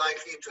which is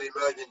likely to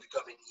emerge in the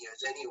coming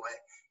years anyway,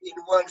 in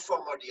one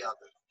form or the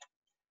other?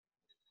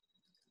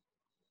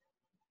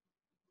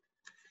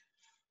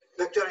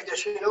 Dr.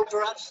 Higashino,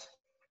 perhaps?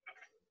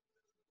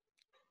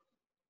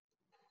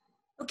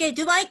 Okay,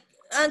 do I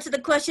answer the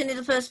question in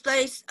the first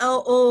place,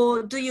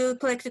 or do you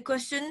collect the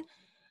question?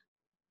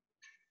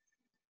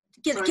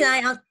 Can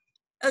I?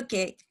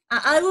 Okay,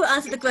 I will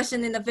answer the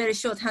question in a very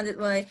short-handed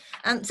way.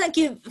 Thank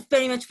you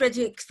very much,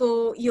 Frédéric,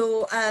 for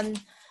your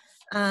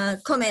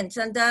comments.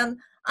 And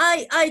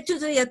I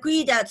totally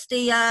agree that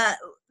the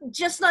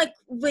just like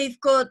we've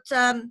got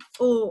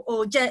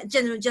or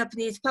general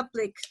Japanese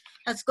public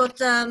has got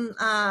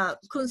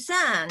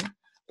concern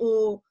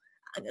or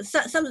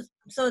some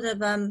sort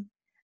of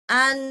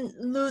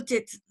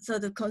unrooted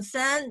sort of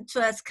concern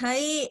towards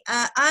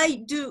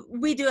KAI.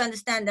 We do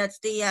understand that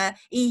the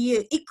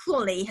EU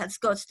equally has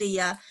got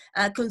the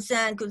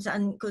concern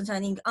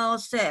concerning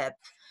RCEP.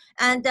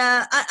 And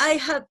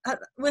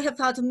we have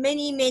had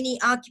many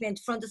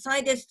arguments from the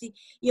side of the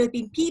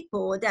European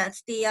people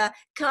that the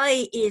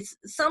KAI is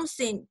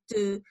something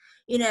to,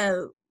 you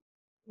know,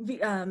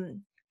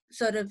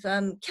 sort of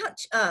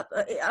catch up.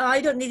 I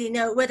don't really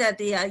know whether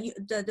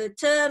the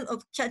term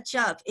of catch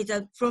up is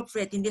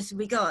appropriate in this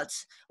regard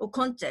or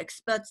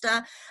context, but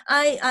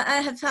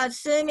I have had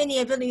so many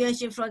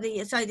evaluations from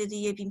the side of the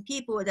European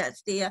people that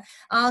the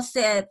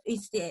RCEP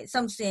is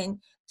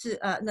something to,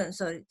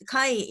 the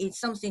KAI is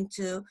something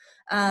to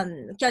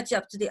catch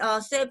up to the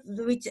RCEP,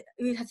 which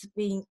has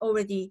been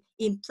already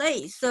in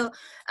place. So,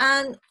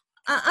 and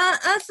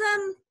as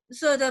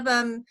sort of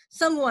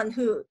someone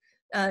who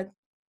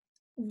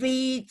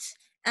read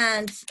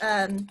and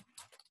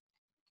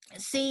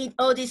see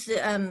all this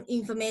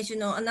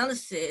information or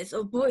analysis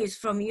or voice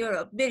from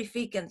Europe very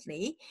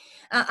frequently,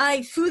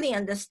 I fully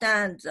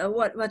understand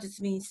what is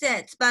being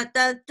said. But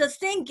the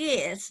thing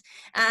is,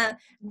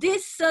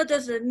 this sort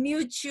of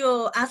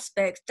mutual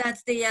aspect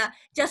that they are,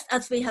 just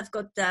as we have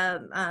got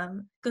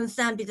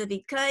concern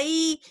vis-a-vis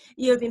KAI,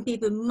 European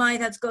people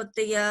might have got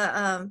the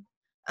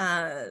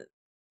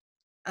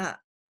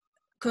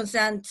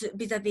concerned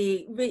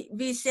vis-a-vis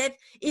RCEP,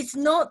 it's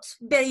not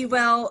very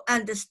well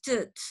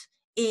understood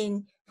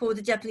for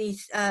the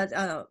Japanese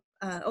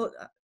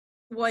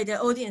wider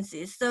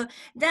audiences. So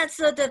that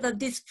sort of a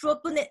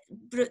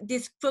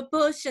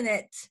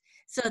disproportionate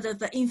sort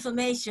of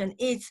information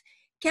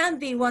can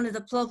be one of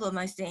the problem,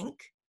 I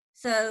think.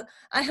 So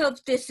I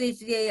hope this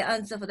is the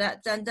answer for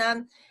that. And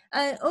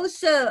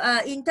also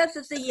in terms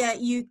of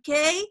the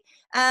UK,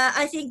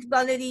 I think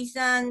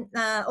Valérie-san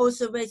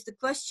also raised the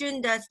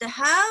question that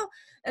how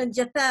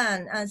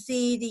Japan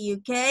see the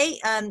UK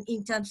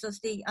in terms of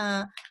the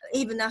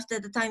even after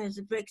the time of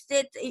the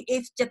Brexit,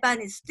 if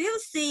Japan is still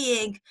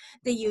seeing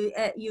the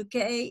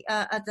UK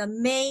as a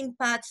main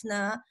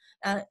partner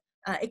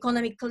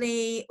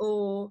economically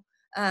or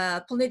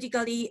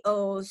politically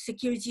or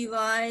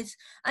security-wise,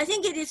 I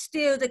think it is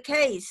still the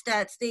case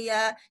that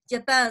the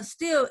Japan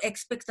still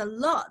expects a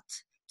lot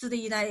to the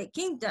United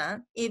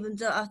Kingdom, even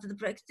though after the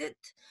Brexit,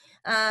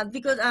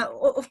 because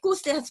of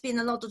course there has been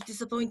a lot of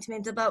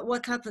disappointment about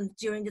what happened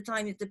during the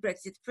time of the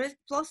Brexit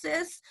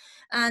process,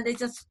 and it's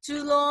just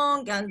too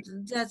long, and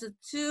there's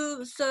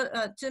too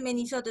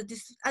many sort of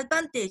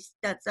disadvantages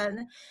that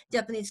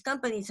Japanese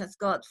companies has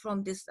got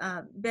from this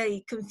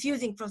very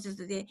confusing process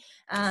of the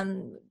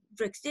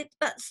Brexit.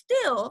 But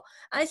still,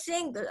 I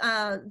think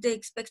the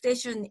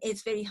expectation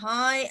is very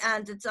high,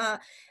 and the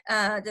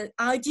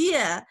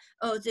idea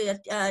of the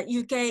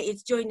UK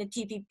is joining the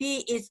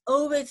TPP is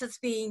always has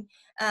been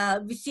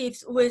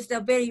received with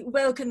a very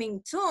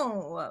welcoming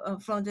tone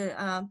from the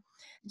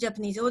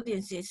Japanese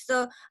audiences.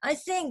 So I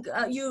think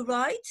you're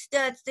right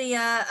that the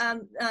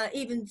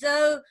even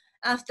though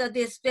after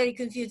this very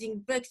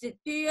confusing Brexit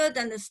period,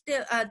 and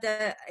still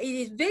it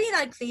is very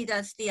likely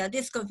that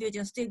this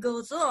confusion still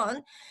goes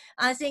on.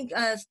 I think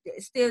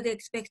still the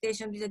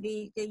expectation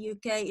vis-a-vis the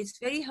UK is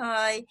very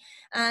high,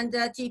 and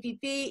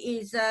TPP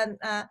is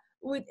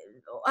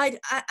I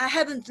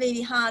haven't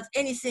really heard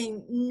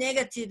anything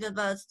negative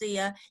about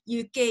the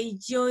UK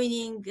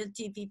joining the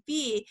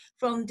TPP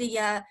from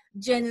the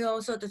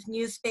general sort of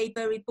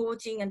newspaper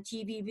reporting and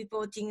TV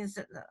reporting as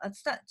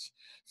such.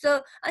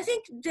 So I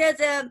think there's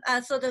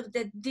a sort of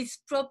the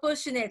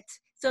disproportionate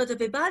sort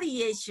of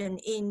evaluation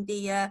in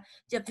the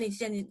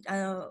Japanese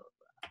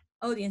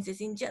audiences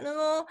in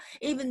general,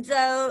 even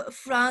though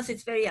France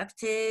is very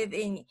active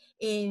in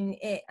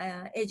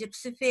Asia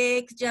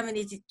Pacific,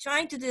 Germany is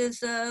trying to do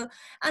so.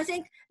 I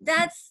think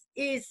that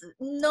is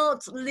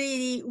not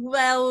really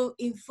well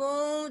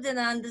informed and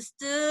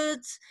understood,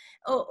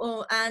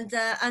 and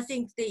I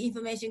think the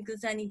information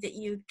concerning the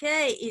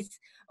UK is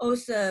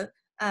also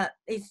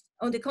is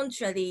on the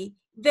contrary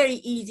very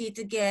easy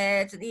to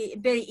get,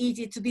 very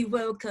easy to be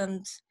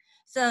welcomed.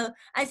 So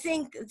I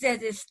think there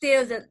is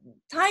still the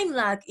time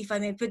lag, if I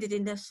may put it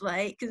in this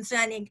way,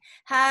 concerning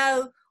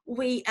how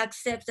we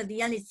accept the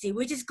reality,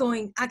 which is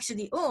going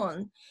actually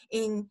on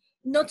in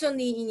not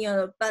only in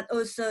Europe, but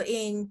also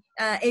in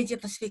Asia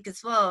Pacific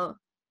as well.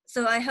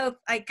 So I hope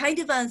I kind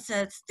of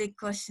answered the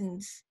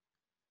questions.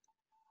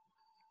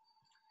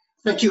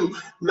 Thank you.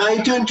 May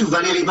I turn to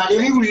Valérie?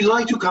 Valérie, would you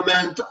like to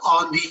comment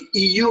on the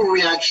EU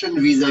reaction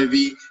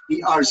vis-à-vis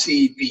the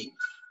RCEP?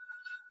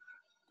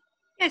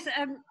 Yes,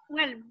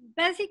 well,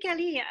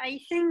 basically, I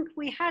think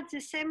we had the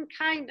same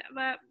kind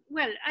of,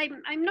 well,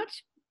 I'm not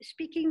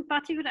speaking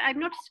particularly, I'm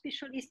not a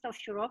specialist of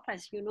Europe,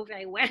 as you know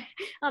very well,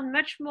 and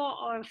much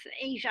more of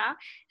Asia.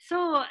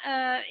 So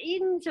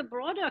in the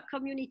broader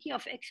community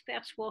of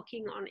experts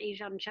working on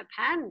Asia and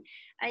Japan,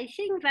 I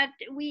think that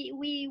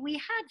we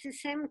had the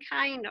same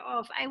kind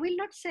of, I will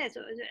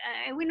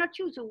not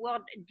use the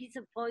word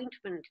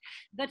disappointment,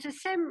 but the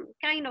same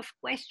kind of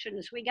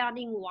questions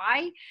regarding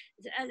why,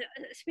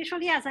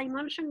 especially as I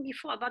mentioned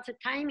before about the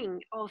timing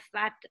of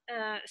that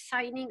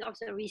signing of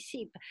the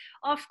RCEP.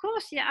 Of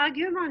course, the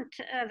argument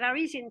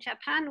varies in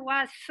Japan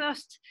was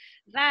first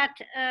that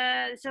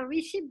the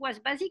RCEP was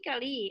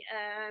basically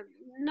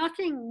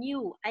nothing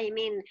new. I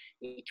mean,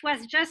 it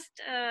was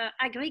just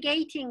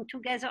aggregating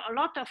together a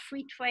lot of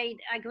free trade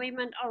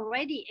agreement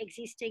already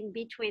existing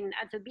between,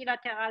 at the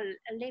bilateral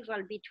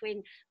level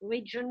between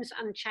regions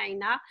and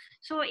China.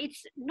 So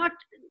it's not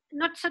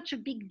such a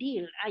big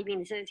deal. I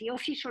mean, the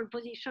official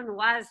position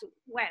was,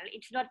 well,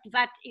 it's not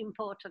that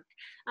important.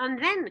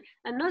 And then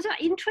another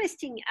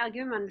interesting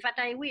argument that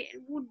I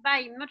would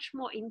buy much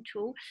more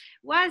into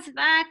was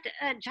that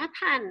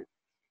Japan,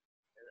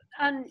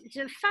 and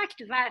the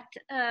fact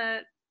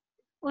that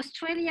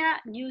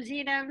Australia, New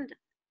Zealand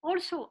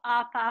also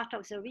are part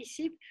of the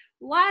RCEP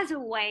was a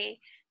way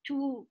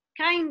to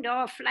kind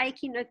of,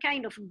 like in a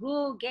kind of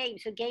Go game,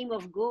 the game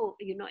of Go,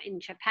 you know, in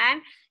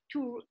Japan,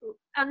 to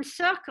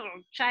encircle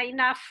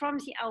China from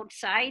the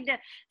outside.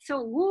 So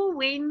who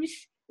wins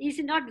is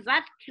not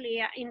that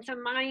clear in the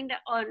mind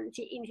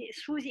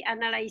through the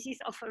analysis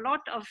of a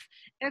lot of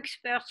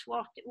experts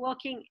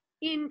working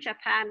in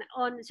Japan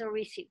on the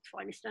RCEP,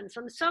 for instance.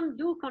 And some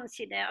do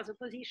consider the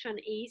position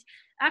is,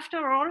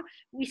 after all,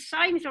 we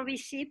signed the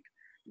RCEP,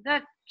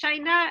 that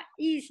China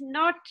is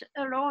not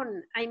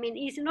alone. I mean,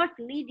 is not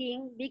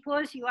leading,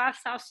 because you have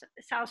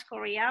South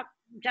Korea,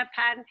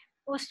 Japan,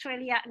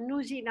 Australia,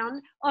 New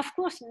Zealand, of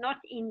course not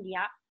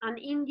India. And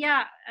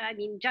India, I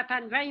mean,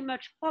 Japan very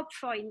much hoped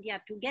for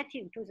India to get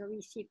into the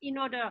RCEP in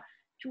order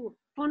to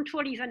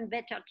control even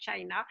better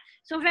China.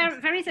 So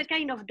there is a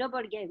kind of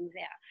double game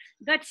there.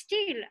 But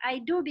still, I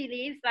do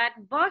believe that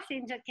both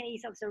in the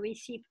case of the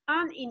RCEP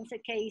and in the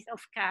case of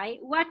CAI,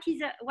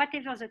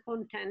 whatever the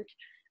content,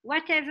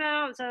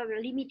 whatever the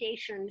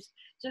limitations,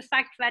 the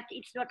fact that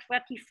it's not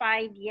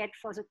ratified yet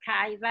for the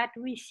CAI, that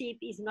RCEP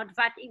is not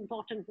that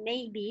important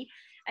maybe,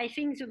 I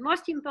think the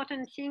most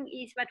important thing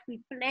is that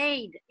we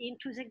played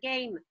into the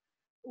game.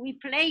 We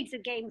played the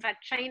game that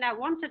China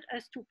wanted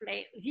us to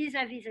play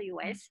vis-a-vis the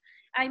US.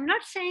 I'm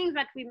not saying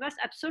that we must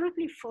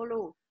absolutely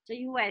follow the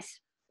US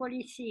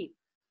policy.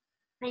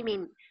 I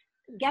mean,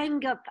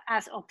 gang up,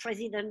 as our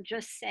president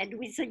just said,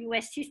 with the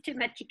US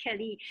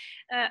systematically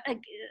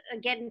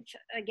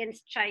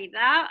against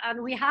China,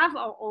 and we have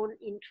our own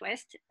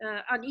interest,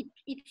 and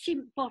it's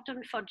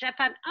important for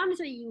Japan and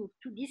the EU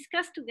to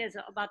discuss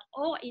together about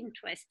our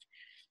interest,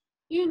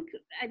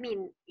 I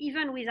mean,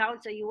 even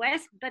without the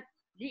US, but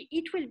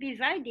it will be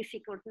very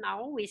difficult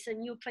now with a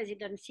new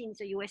presidency in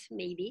the US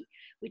maybe,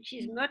 which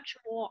is much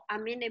more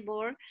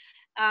amenable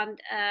and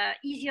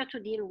easier to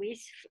deal with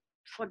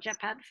for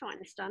Japan, for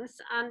instance,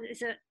 and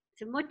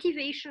the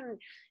motivation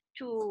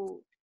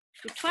to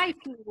try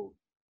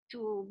to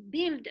to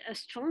build a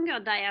stronger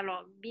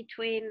dialogue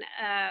between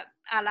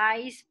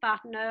allies,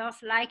 partners,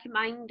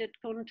 like-minded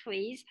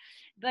countries,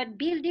 but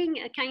building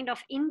a kind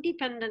of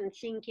independent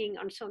thinking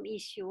on some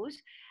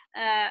issues.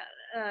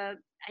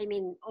 I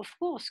mean, of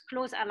course,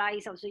 close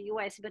allies of the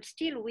US, but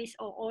still with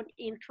our own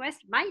interest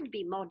might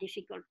be more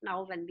difficult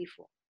now than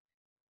before.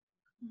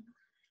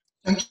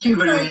 Thank you,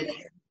 Valérie.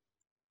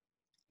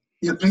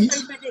 Yeah,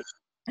 please.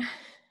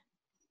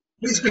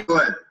 Please go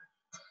ahead.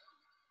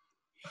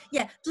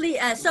 Yeah, please.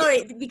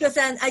 Sorry, because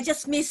I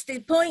just missed the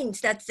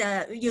point that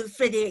you,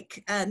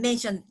 Frédéric,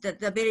 mentioned,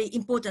 the very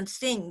important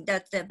thing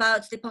that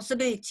about the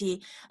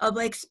possibility of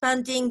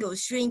expanding or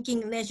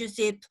shrinking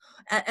relationship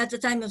at the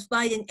time of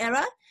Biden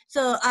era.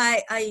 So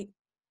I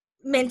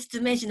meant to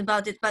mention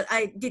about it, but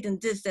I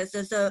didn't do that.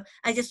 So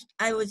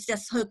I was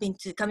just hoping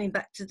to coming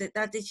back to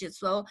that issue as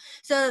well.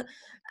 So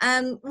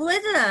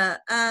whether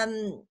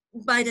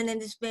Biden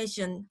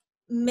administration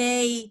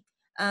may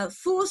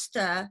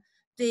foster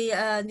the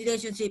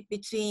relationship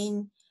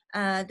between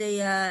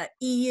the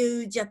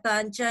EU,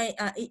 Japan,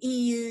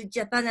 EU,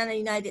 Japan, and the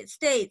United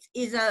States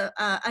is,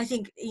 I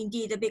think,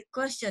 indeed a big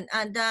question.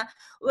 And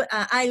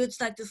I would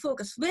like to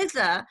focus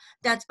whether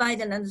that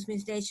Biden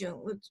administration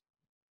would,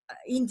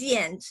 in the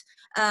end,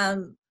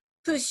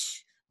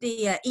 push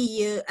the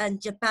EU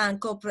and Japan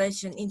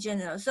cooperation in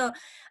general. So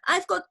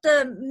I've got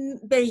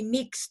very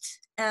mixed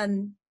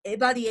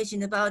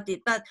evaluation about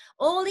it. But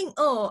all in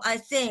all, I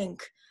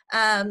think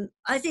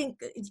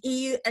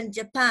EU and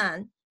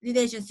Japan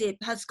relationship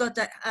has got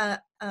a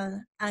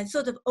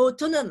sort of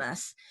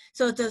autonomous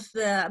sort of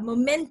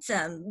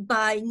momentum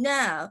by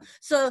now.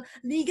 So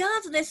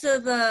regardless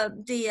of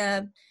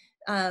the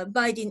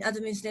Biden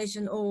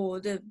administration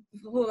or the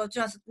whole of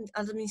Trump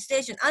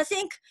administration, I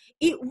think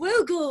it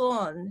will go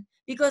on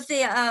because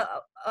they are.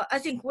 I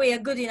think we are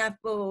good enough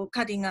for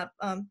cutting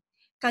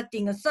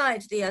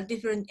aside the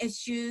different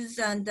issues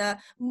and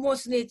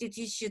most related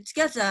issues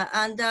together.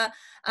 And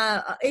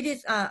it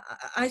is,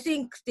 I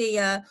think,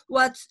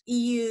 what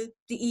the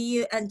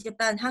EU and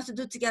Japan has to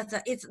do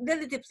together is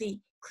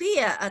relatively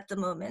clear at the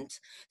moment.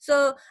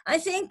 So I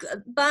think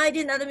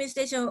Biden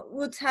administration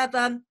would have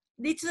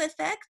little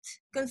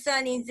effect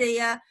concerning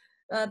the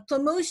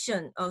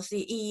promotion of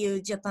the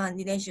EU-Japan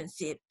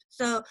relationship.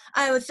 So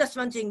I was just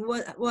wondering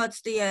what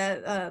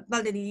the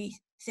Valérie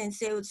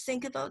Sensei would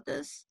think about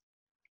this.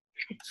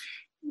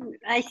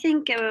 I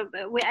think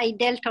I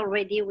dealt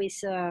already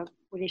with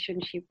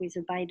relationship with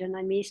the Biden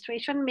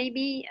administration.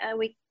 Maybe I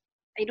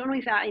don't know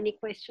if there are any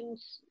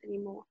questions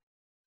anymore.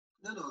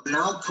 No, there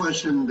are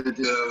questions that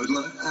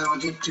I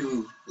wanted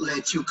to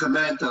let you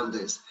comment on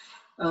this.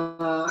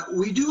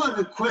 We do have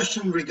a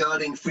question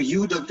regarding, for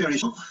you, Dr.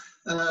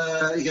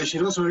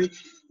 Higashino,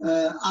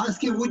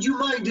 asking, would you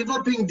mind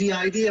developing the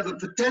idea of a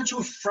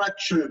potential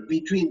fracture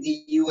between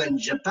the EU and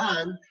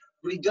Japan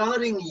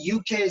regarding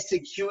UK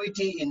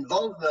security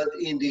involvement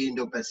in the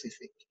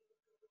Indo-Pacific?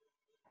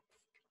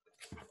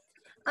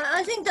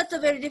 I think that's a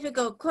very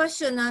difficult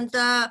question, and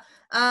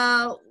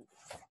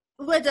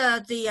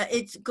whether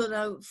it's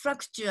gonna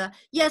fracture.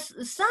 Yes,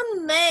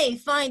 some may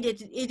find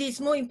it is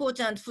more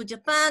important for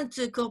Japan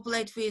to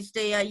cooperate with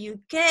the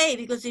UK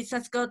because it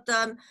has got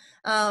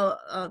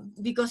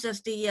because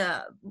of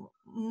the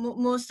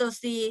most of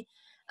the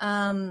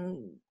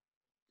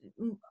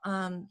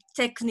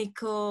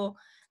technical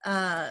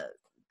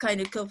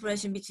kind of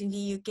cooperation between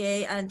the UK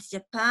and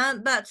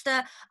Japan, but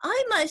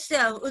I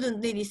myself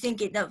wouldn't really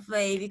think it that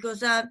way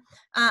because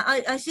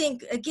I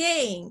think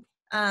again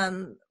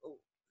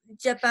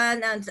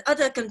Japan and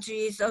other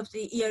countries of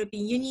the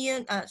European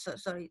Union,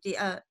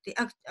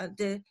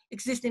 the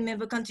existing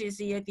member countries of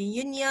the European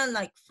Union,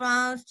 like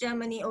France,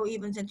 Germany, or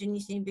even Central and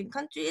Eastern European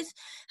countries,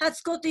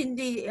 has got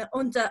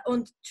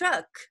on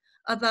track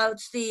about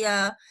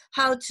the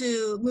how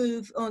to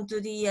move on to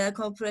the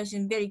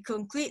cooperation very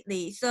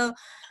concretely. So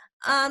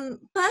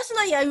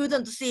personally, I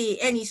wouldn't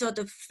see any sort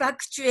of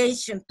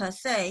fluctuation per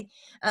se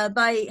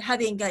by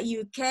having a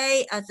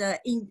UK as a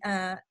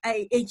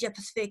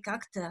Asia-Pacific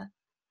actor.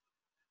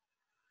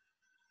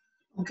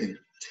 Okay.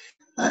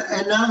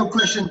 And now a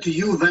question to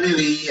you,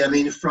 Valérie. I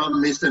mean, from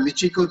Mr.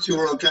 Michiko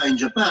Tsuruoka in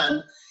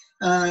Japan,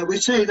 we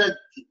say that,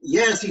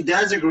 yes, he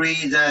does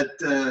agree that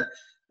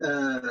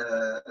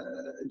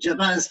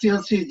Japan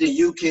still sees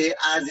the UK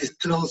as its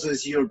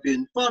closest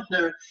European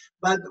partner,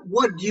 but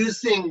what do you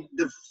think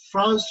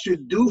France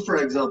should do, for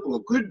example,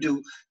 or could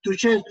do to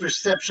change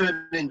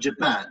perception in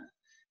Japan?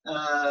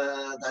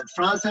 That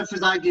France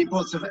emphasized the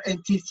importance of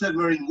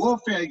anti-submarine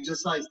warfare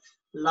exercise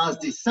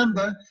last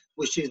December,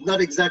 which is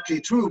not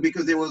exactly true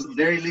because there was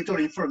very little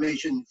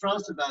information in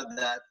France about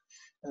that.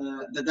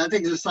 That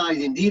exercise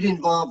indeed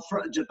involved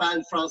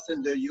Japan, France,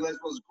 and the US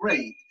was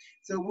great.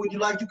 So would you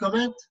like to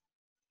comment?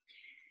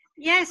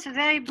 Yes, a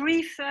very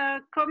brief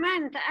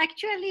comment.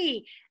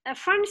 Actually,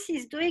 France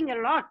is doing a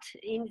lot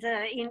in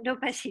the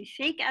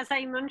Indo-Pacific. As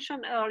I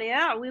mentioned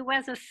earlier, we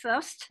were the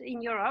first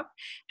in Europe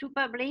to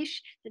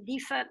publish the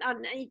different,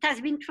 it has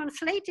been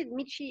translated,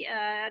 Michi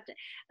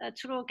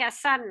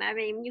Tsuruoka-san. I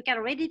mean, you can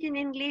read it in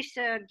English.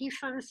 The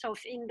Defense of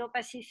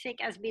Indo-Pacific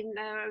has been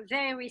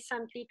very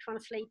recently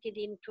translated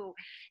into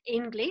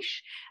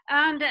English.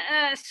 And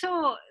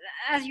so,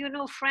 as you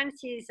know,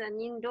 France is an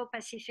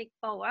Indo-Pacific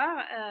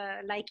power,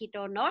 like it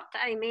or not.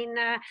 I mean,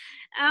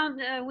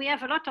 and we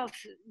have a lot of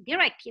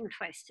direct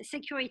interest,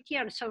 security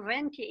and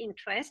sovereignty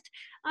interest,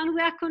 and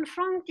we are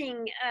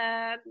confronting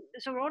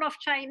the role of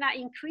China,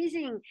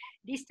 increasing,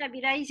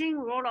 destabilizing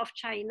role of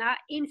China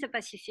in the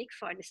Pacific,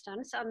 for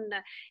instance, and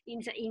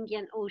in the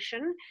Indian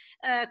Ocean,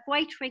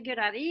 quite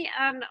regularly.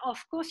 And of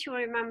course, you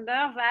remember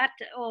that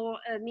our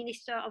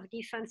Minister of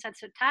Defense at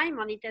the time,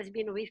 and it has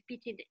been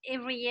repeated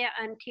every year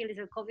until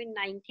the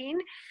COVID-19,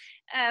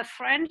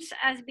 France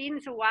has been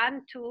the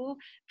one to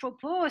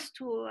propose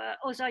to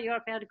other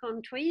European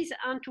countries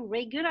and to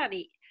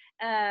regularly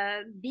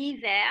be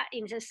there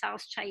in the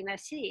South China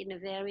Sea in a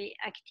very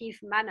active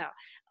manner.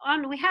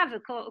 And we have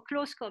a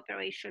close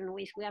cooperation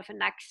with, we have an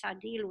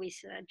AXA deal with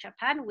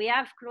Japan. We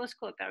have close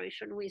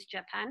cooperation with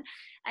Japan.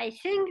 I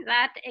think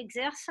that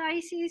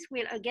exercises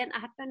will again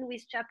happen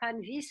with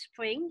Japan this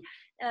spring,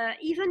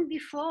 even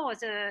before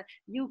the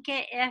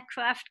UK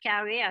aircraft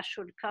carrier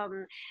should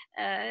come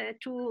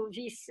to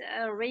this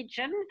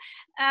region.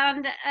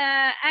 And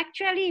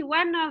actually,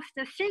 one of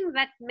the things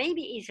that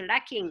maybe is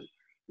lacking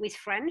with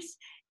France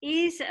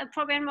is a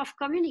problem of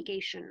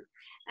communication.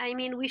 I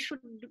mean,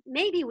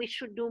 maybe we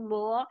should do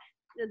more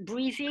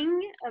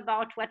briefing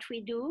about what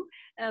we do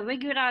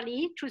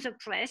regularly to the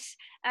press.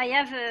 I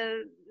have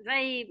a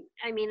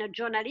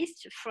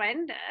journalist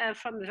friend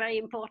from a very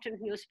important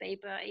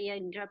newspaper here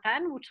in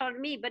Japan who told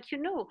me, but you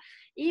know,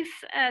 if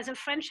the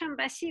French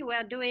embassy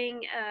were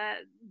doing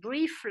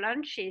brief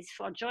lunches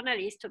for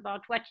journalists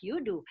about what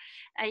you do,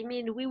 I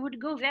mean, we would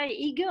go very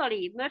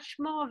eagerly, much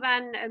more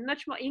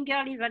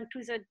eagerly than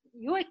to the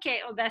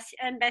UK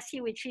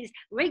embassy, which is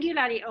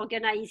regularly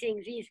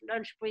organizing these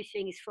lunch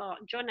briefings for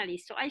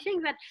journalists. So I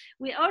think that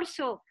we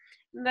also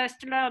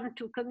must learn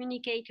to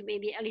communicate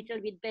maybe a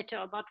little bit better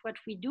about what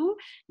we do,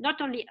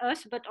 not only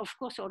us, but of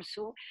course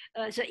also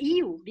the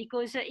EU,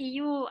 because the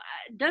EU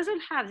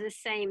doesn't have the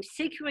same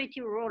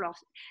security role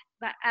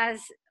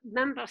as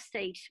member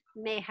states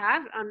may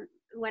have. And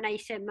when I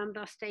say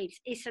member states,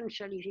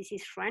 essentially this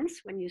is France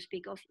when you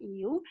speak of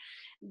EU,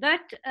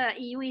 but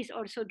EU is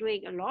also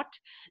doing a lot.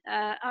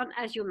 And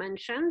as you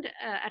mentioned,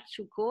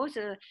 Atsuko,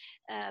 the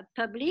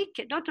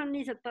public, not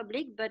only the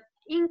public, but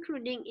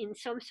including in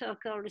some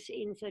circles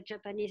in the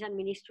Japanese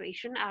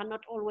administration, are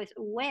not always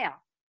aware,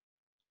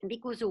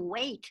 because the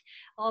weight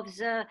of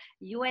the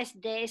US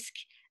desk,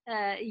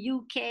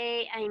 UK,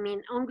 I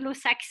mean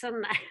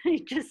Anglo-Saxon,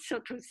 just so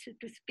to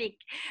speak,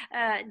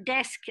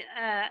 desk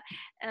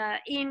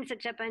in the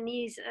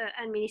Japanese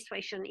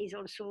administration is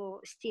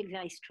also still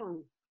very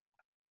strong.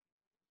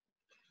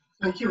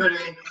 Thank you,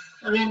 Valérie.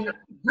 I mean,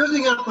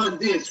 building up on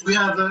this, we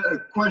have a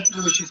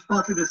question which is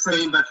partly the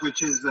same, but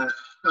which is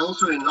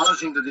also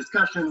enlarging the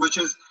discussion, which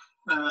is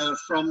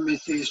from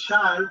Mrs.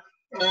 Shah.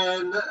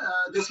 And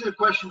this is a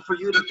question for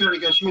you, Dr.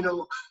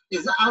 Higashino,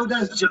 is how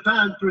does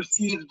Japan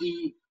perceive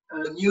the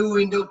new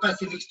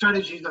Indo-Pacific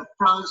strategies of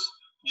France,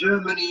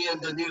 Germany,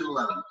 and the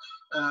Netherlands?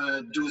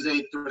 Do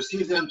they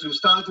perceive them to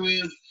start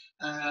with?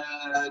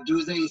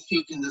 Do they see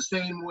it in the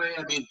same way?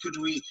 I mean,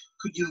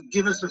 could you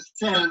give us a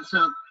sense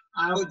of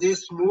how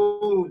this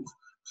move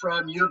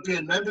from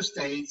European member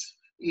states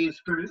is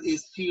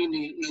seen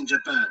in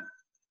Japan?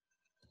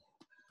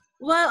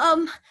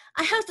 Well,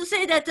 I have to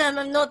say that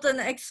I'm not an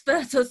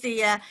expert of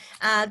the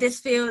this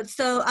field,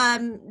 so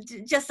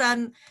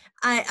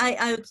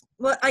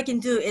what I can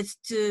do is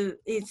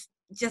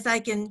I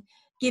can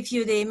give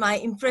you my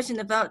impression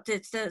about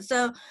it.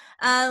 So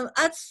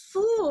as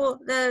for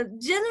the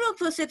general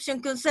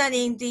perception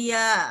concerning the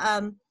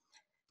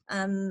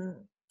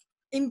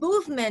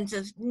involvement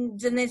of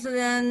the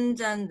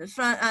Netherlands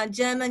and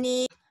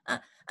Germany,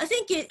 I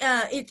think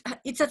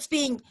it has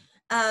been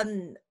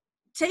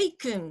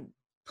taken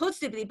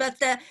positively, but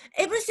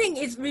everything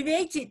is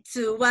related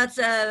to what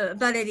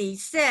Valérie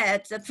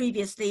said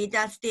previously,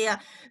 that there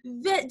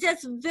are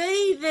just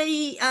very,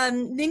 very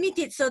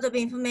limited sort of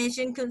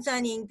information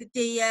concerning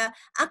the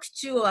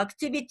actual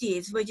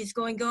activities which is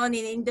going on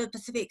in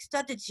Indo-Pacific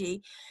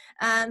strategy,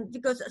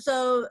 because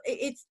so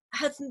it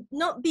has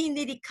not been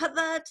really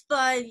covered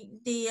by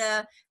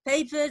the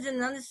papers and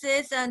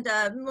analysis, and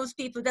most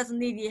people doesn't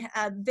really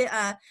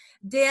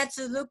dare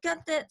to look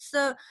at it.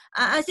 So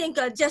I think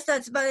just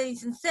as Valérie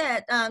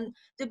said,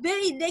 the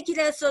very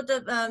regular sort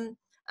of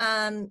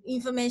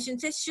information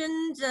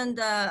sessions and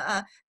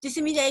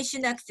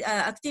dissemination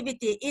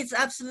activity is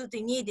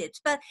absolutely needed.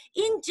 But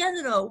in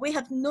general, we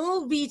have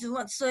no reason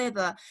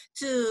whatsoever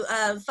to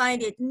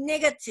find it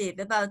negative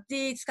about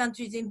these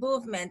countries'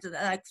 involvement,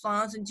 like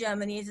France and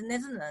Germany and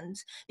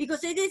Netherlands,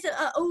 because it is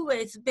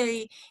always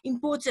very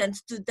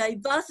important to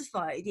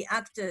diversify the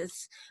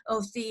actors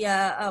of the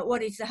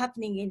what is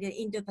happening in the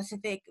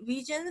Indo-Pacific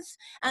regions.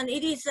 And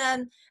it is,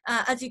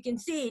 as you can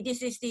see,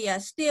 this is the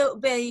still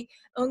very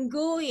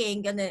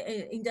ongoing and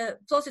in the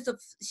process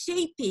of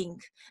shaping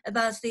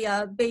about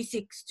the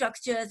basic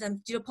structures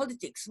and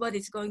geopolitics, what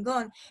is going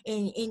on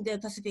in the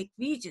Pacific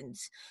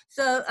regions.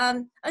 So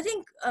I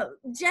think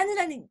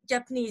generally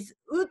Japanese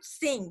would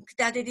think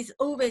that it is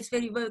always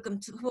very welcome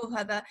to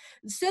have a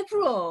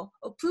several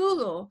or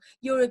plural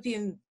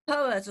European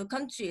powers or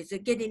countries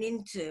getting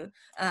into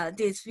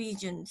these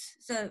regions.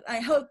 So I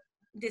hope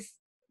this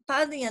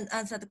partly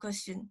answered the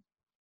question.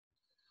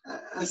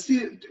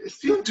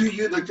 Still to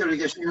you, Dr.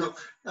 Higashino,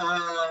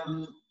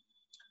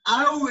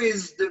 how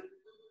is the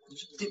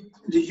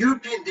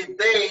European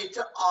debate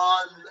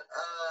on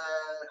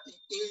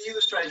EU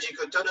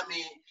strategic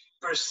autonomy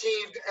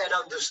perceived and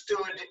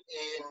understood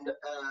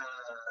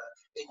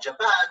in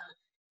Japan?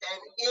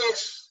 And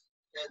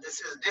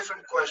this is a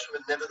different question,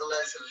 but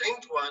nevertheless a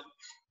linked one,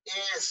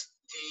 is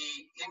the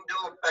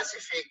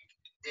Indo-Pacific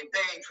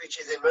debate, which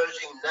is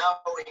emerging now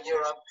in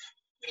Europe,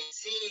 be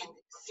seen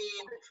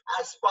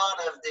as part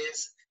of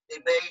this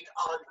debate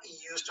on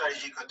EU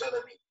strategic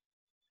autonomy?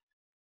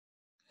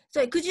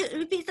 Sorry, could you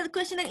repeat that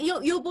question?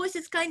 Your voice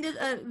is kind of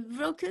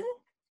broken.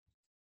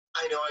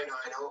 I know.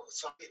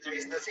 Sorry, there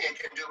is nothing I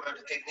can do about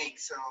the technique.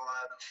 So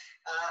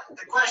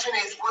the question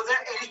is, was there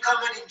any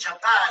comment in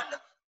Japan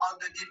on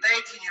the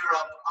debate in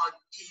Europe on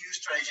EU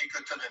strategic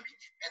autonomy?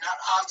 And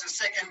I'll ask the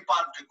second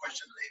part of the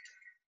question later.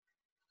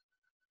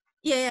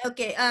 Yeah,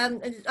 okay.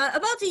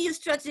 About the EU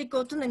strategic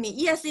autonomy,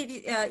 yes,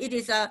 it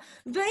is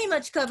very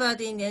much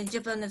covered in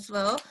Japan as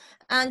well.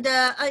 And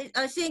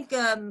I think,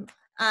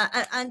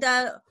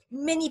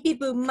 many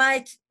people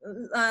might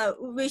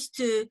wish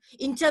to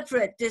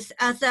interpret this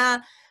as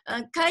a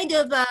kind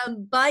of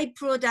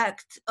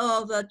byproduct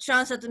of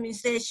Trump's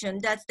administration.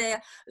 That's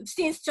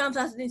since Trump's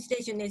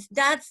administration is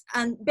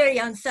very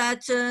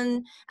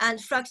uncertain and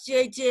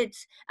fluctuated.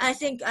 I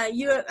think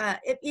Europe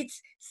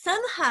it's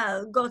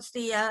somehow got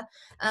the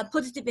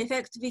positive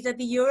effect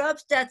vis-a-vis Europe.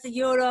 That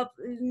Europe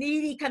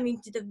really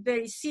coming to the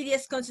very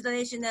serious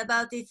consideration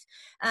about its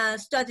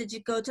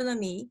strategic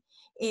autonomy.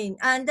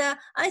 And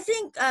I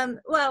think,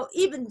 well,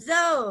 even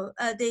though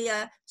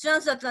the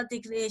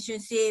transatlantic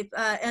relationship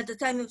at the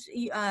time of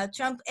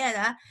Trump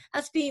era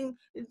has been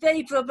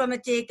very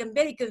problematic and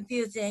very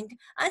confusing,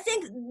 I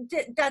think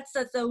that's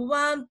the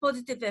one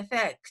positive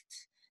effect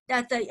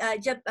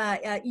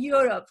that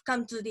Europe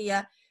come to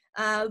the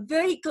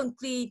very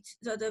concrete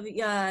sort of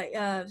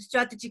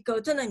strategic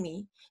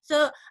autonomy.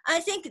 So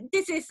I think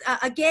this is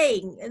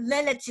again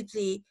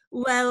relatively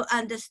well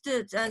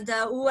understood and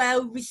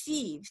well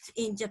received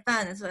in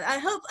Japan as well. I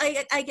hope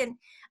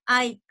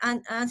I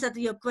answered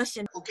your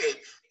question. Okay,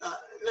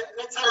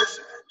 let's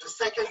ask the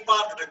second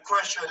part of the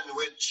question,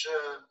 which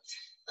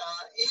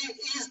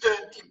is the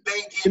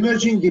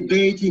emerging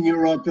debate in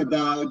Europe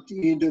about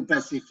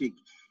Indo-Pacific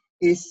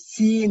is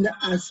seen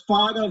as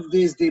part of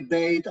this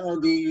debate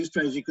on the EU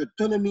strategic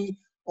autonomy,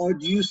 or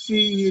do you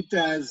see it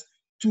as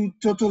two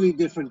totally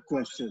different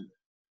questions?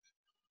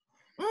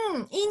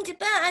 In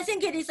Japan, I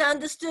think it is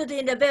understood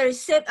in a very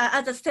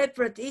as a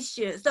separate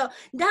issue. So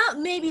that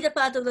may be the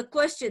part of the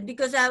question,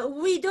 because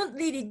we don't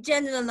really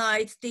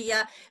generalize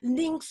the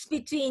links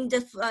between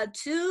the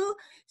two.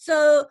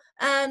 So,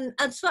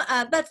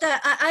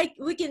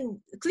 we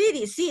can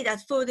clearly see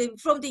that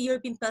from the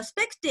European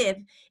perspective,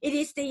 it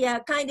is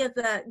the kind of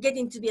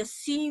getting to be a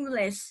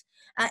seamless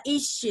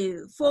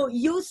issue for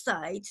your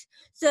side.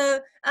 So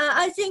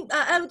I think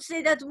I would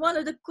say that one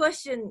of the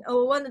question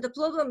or one of the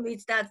problem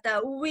is that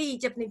we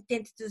Japanese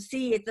tend to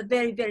see it a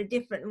very, very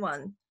different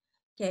one.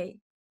 Okay.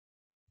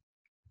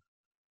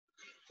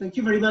 Thank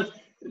you very much.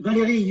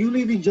 Valérie, you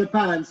live in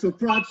Japan, so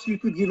perhaps you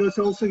could give us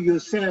also your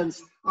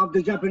sense of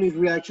the Japanese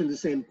reaction to the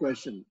same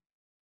question.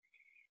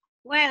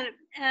 Well,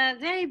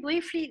 very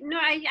briefly, no,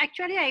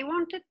 I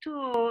wanted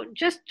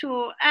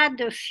to add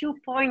a few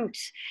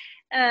points.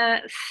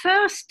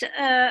 First,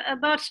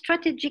 about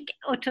strategic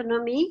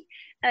autonomy.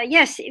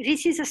 Yes,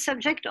 this is a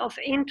subject of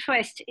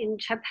interest in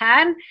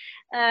Japan,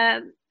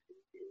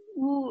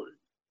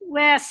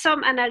 where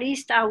some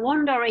analysts are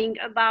wondering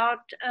about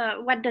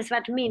what does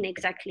that mean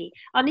exactly.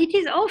 And it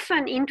is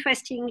often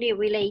interestingly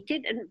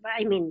related, and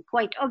I mean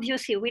quite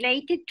obviously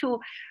related to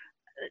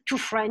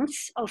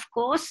France, of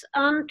course,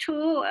 and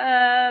to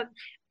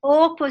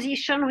our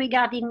position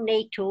regarding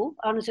NATO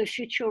and the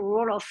future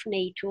role of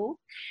NATO.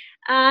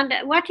 And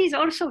what is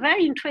also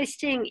very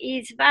interesting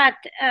is that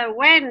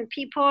when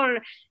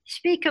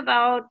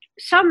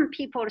some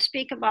people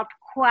speak about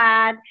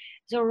Quad,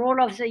 the role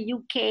of the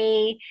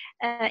UK,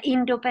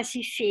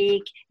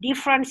 Indo-Pacific,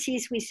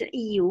 differences with the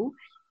EU,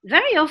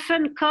 very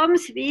often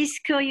comes this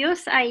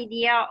curious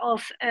idea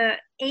of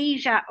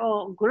Asia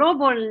or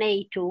global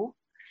NATO,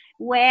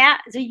 where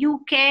the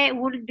UK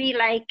would be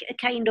like a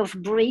kind of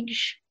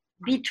bridge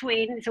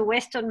between the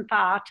Western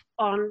part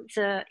and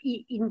the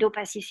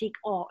Indo-Pacific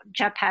or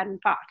Japan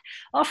part.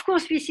 Of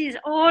course, this is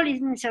all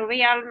in the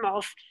realm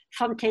of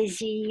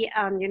fantasy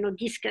and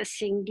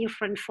discussing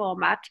different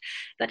formats.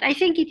 But I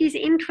think it is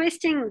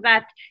interesting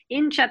that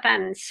in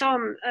Japan,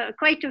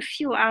 quite a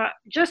few are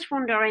just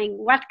wondering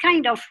what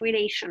kind of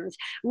relations,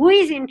 who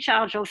is in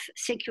charge of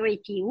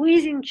security, who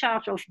is in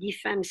charge of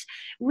defense,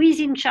 who is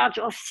in charge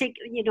of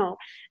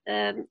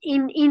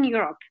in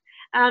Europe.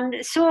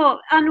 And so,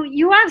 and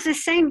you have the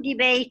same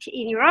debate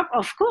in Europe,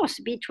 of course,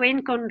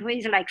 between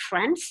countries like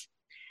France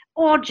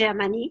or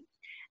Germany.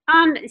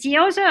 And the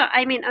other,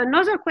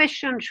 another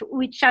question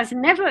which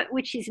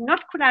is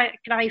not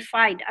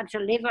clarified at the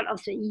level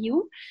of the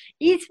EU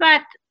is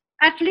that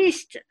at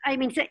least,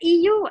 the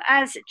EU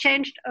has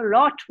changed a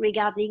lot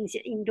regarding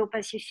the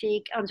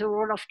Indo-Pacific and the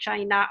role of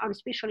China, and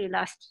especially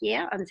last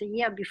year and the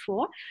year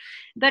before.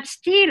 But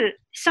still,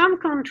 some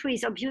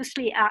countries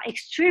obviously are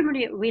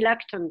extremely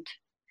reluctant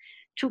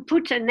to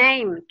put a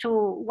name to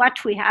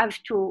what we have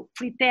to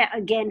prepare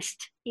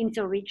against in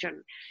the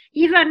region.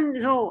 Even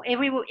though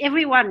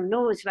everyone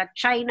knows that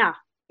China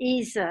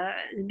is a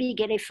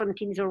big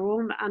elephant in the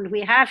room, and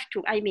we have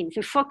to,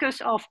 the focus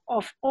of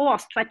our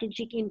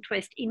strategic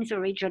interest in the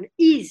region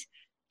is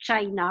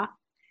China,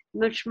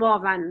 much more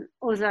than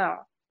other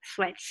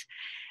threats.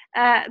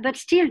 But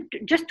still,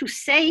 just to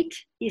say it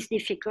is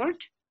difficult.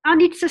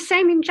 And it's the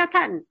same in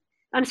Japan,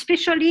 and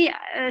especially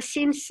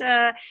since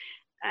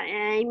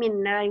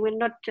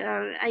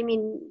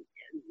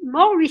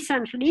more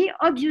recently,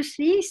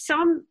 obviously,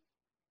 some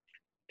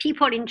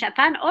people in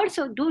Japan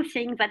also do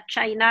think that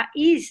China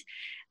is,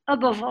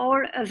 above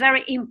all, a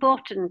very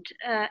important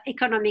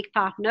economic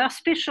partner,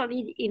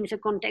 especially in the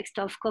context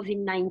of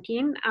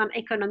COVID-19 and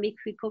economic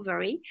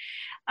recovery.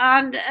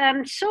 And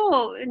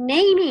so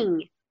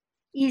naming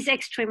is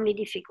extremely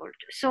difficult.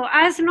 So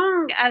as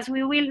long as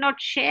we will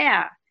not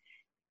share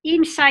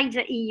inside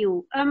the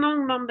EU,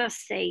 among member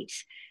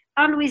states,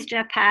 and with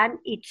Japan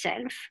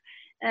itself,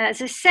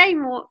 the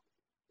same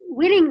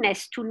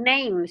willingness to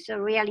name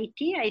the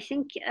reality, I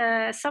think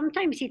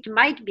sometimes it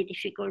might be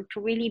difficult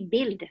to really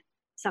build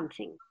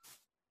something,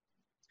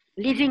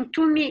 leaving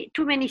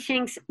too many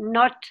things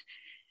not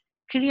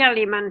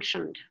clearly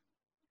mentioned.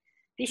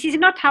 This is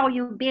not how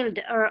you build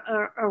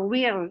a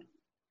real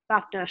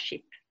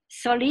partnership,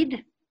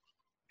 solid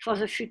for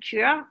the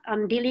future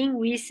and dealing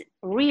with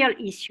real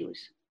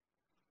issues.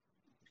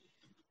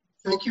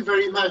 Thank you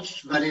very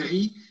much,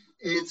 Valérie.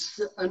 It's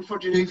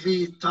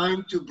unfortunately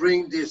time to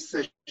bring this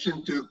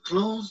session to a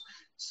close.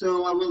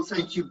 So I will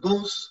thank you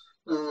both,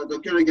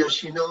 Dr.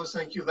 Higashino.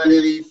 Thank you,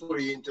 Valérie, for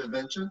your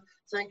intervention.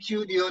 Thank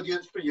you, the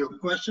audience, for your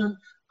question.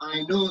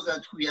 I know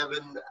that we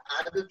haven't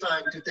had the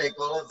time to take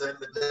all of them,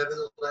 but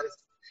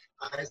nevertheless,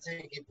 I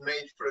think it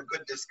made for a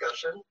good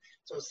discussion.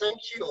 So thank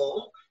you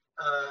all,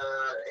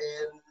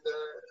 and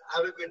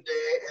have a good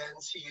day,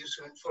 and see you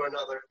soon for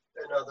another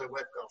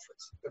web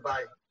conference.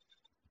 Goodbye.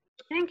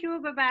 Thank you.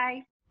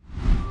 Bye-bye.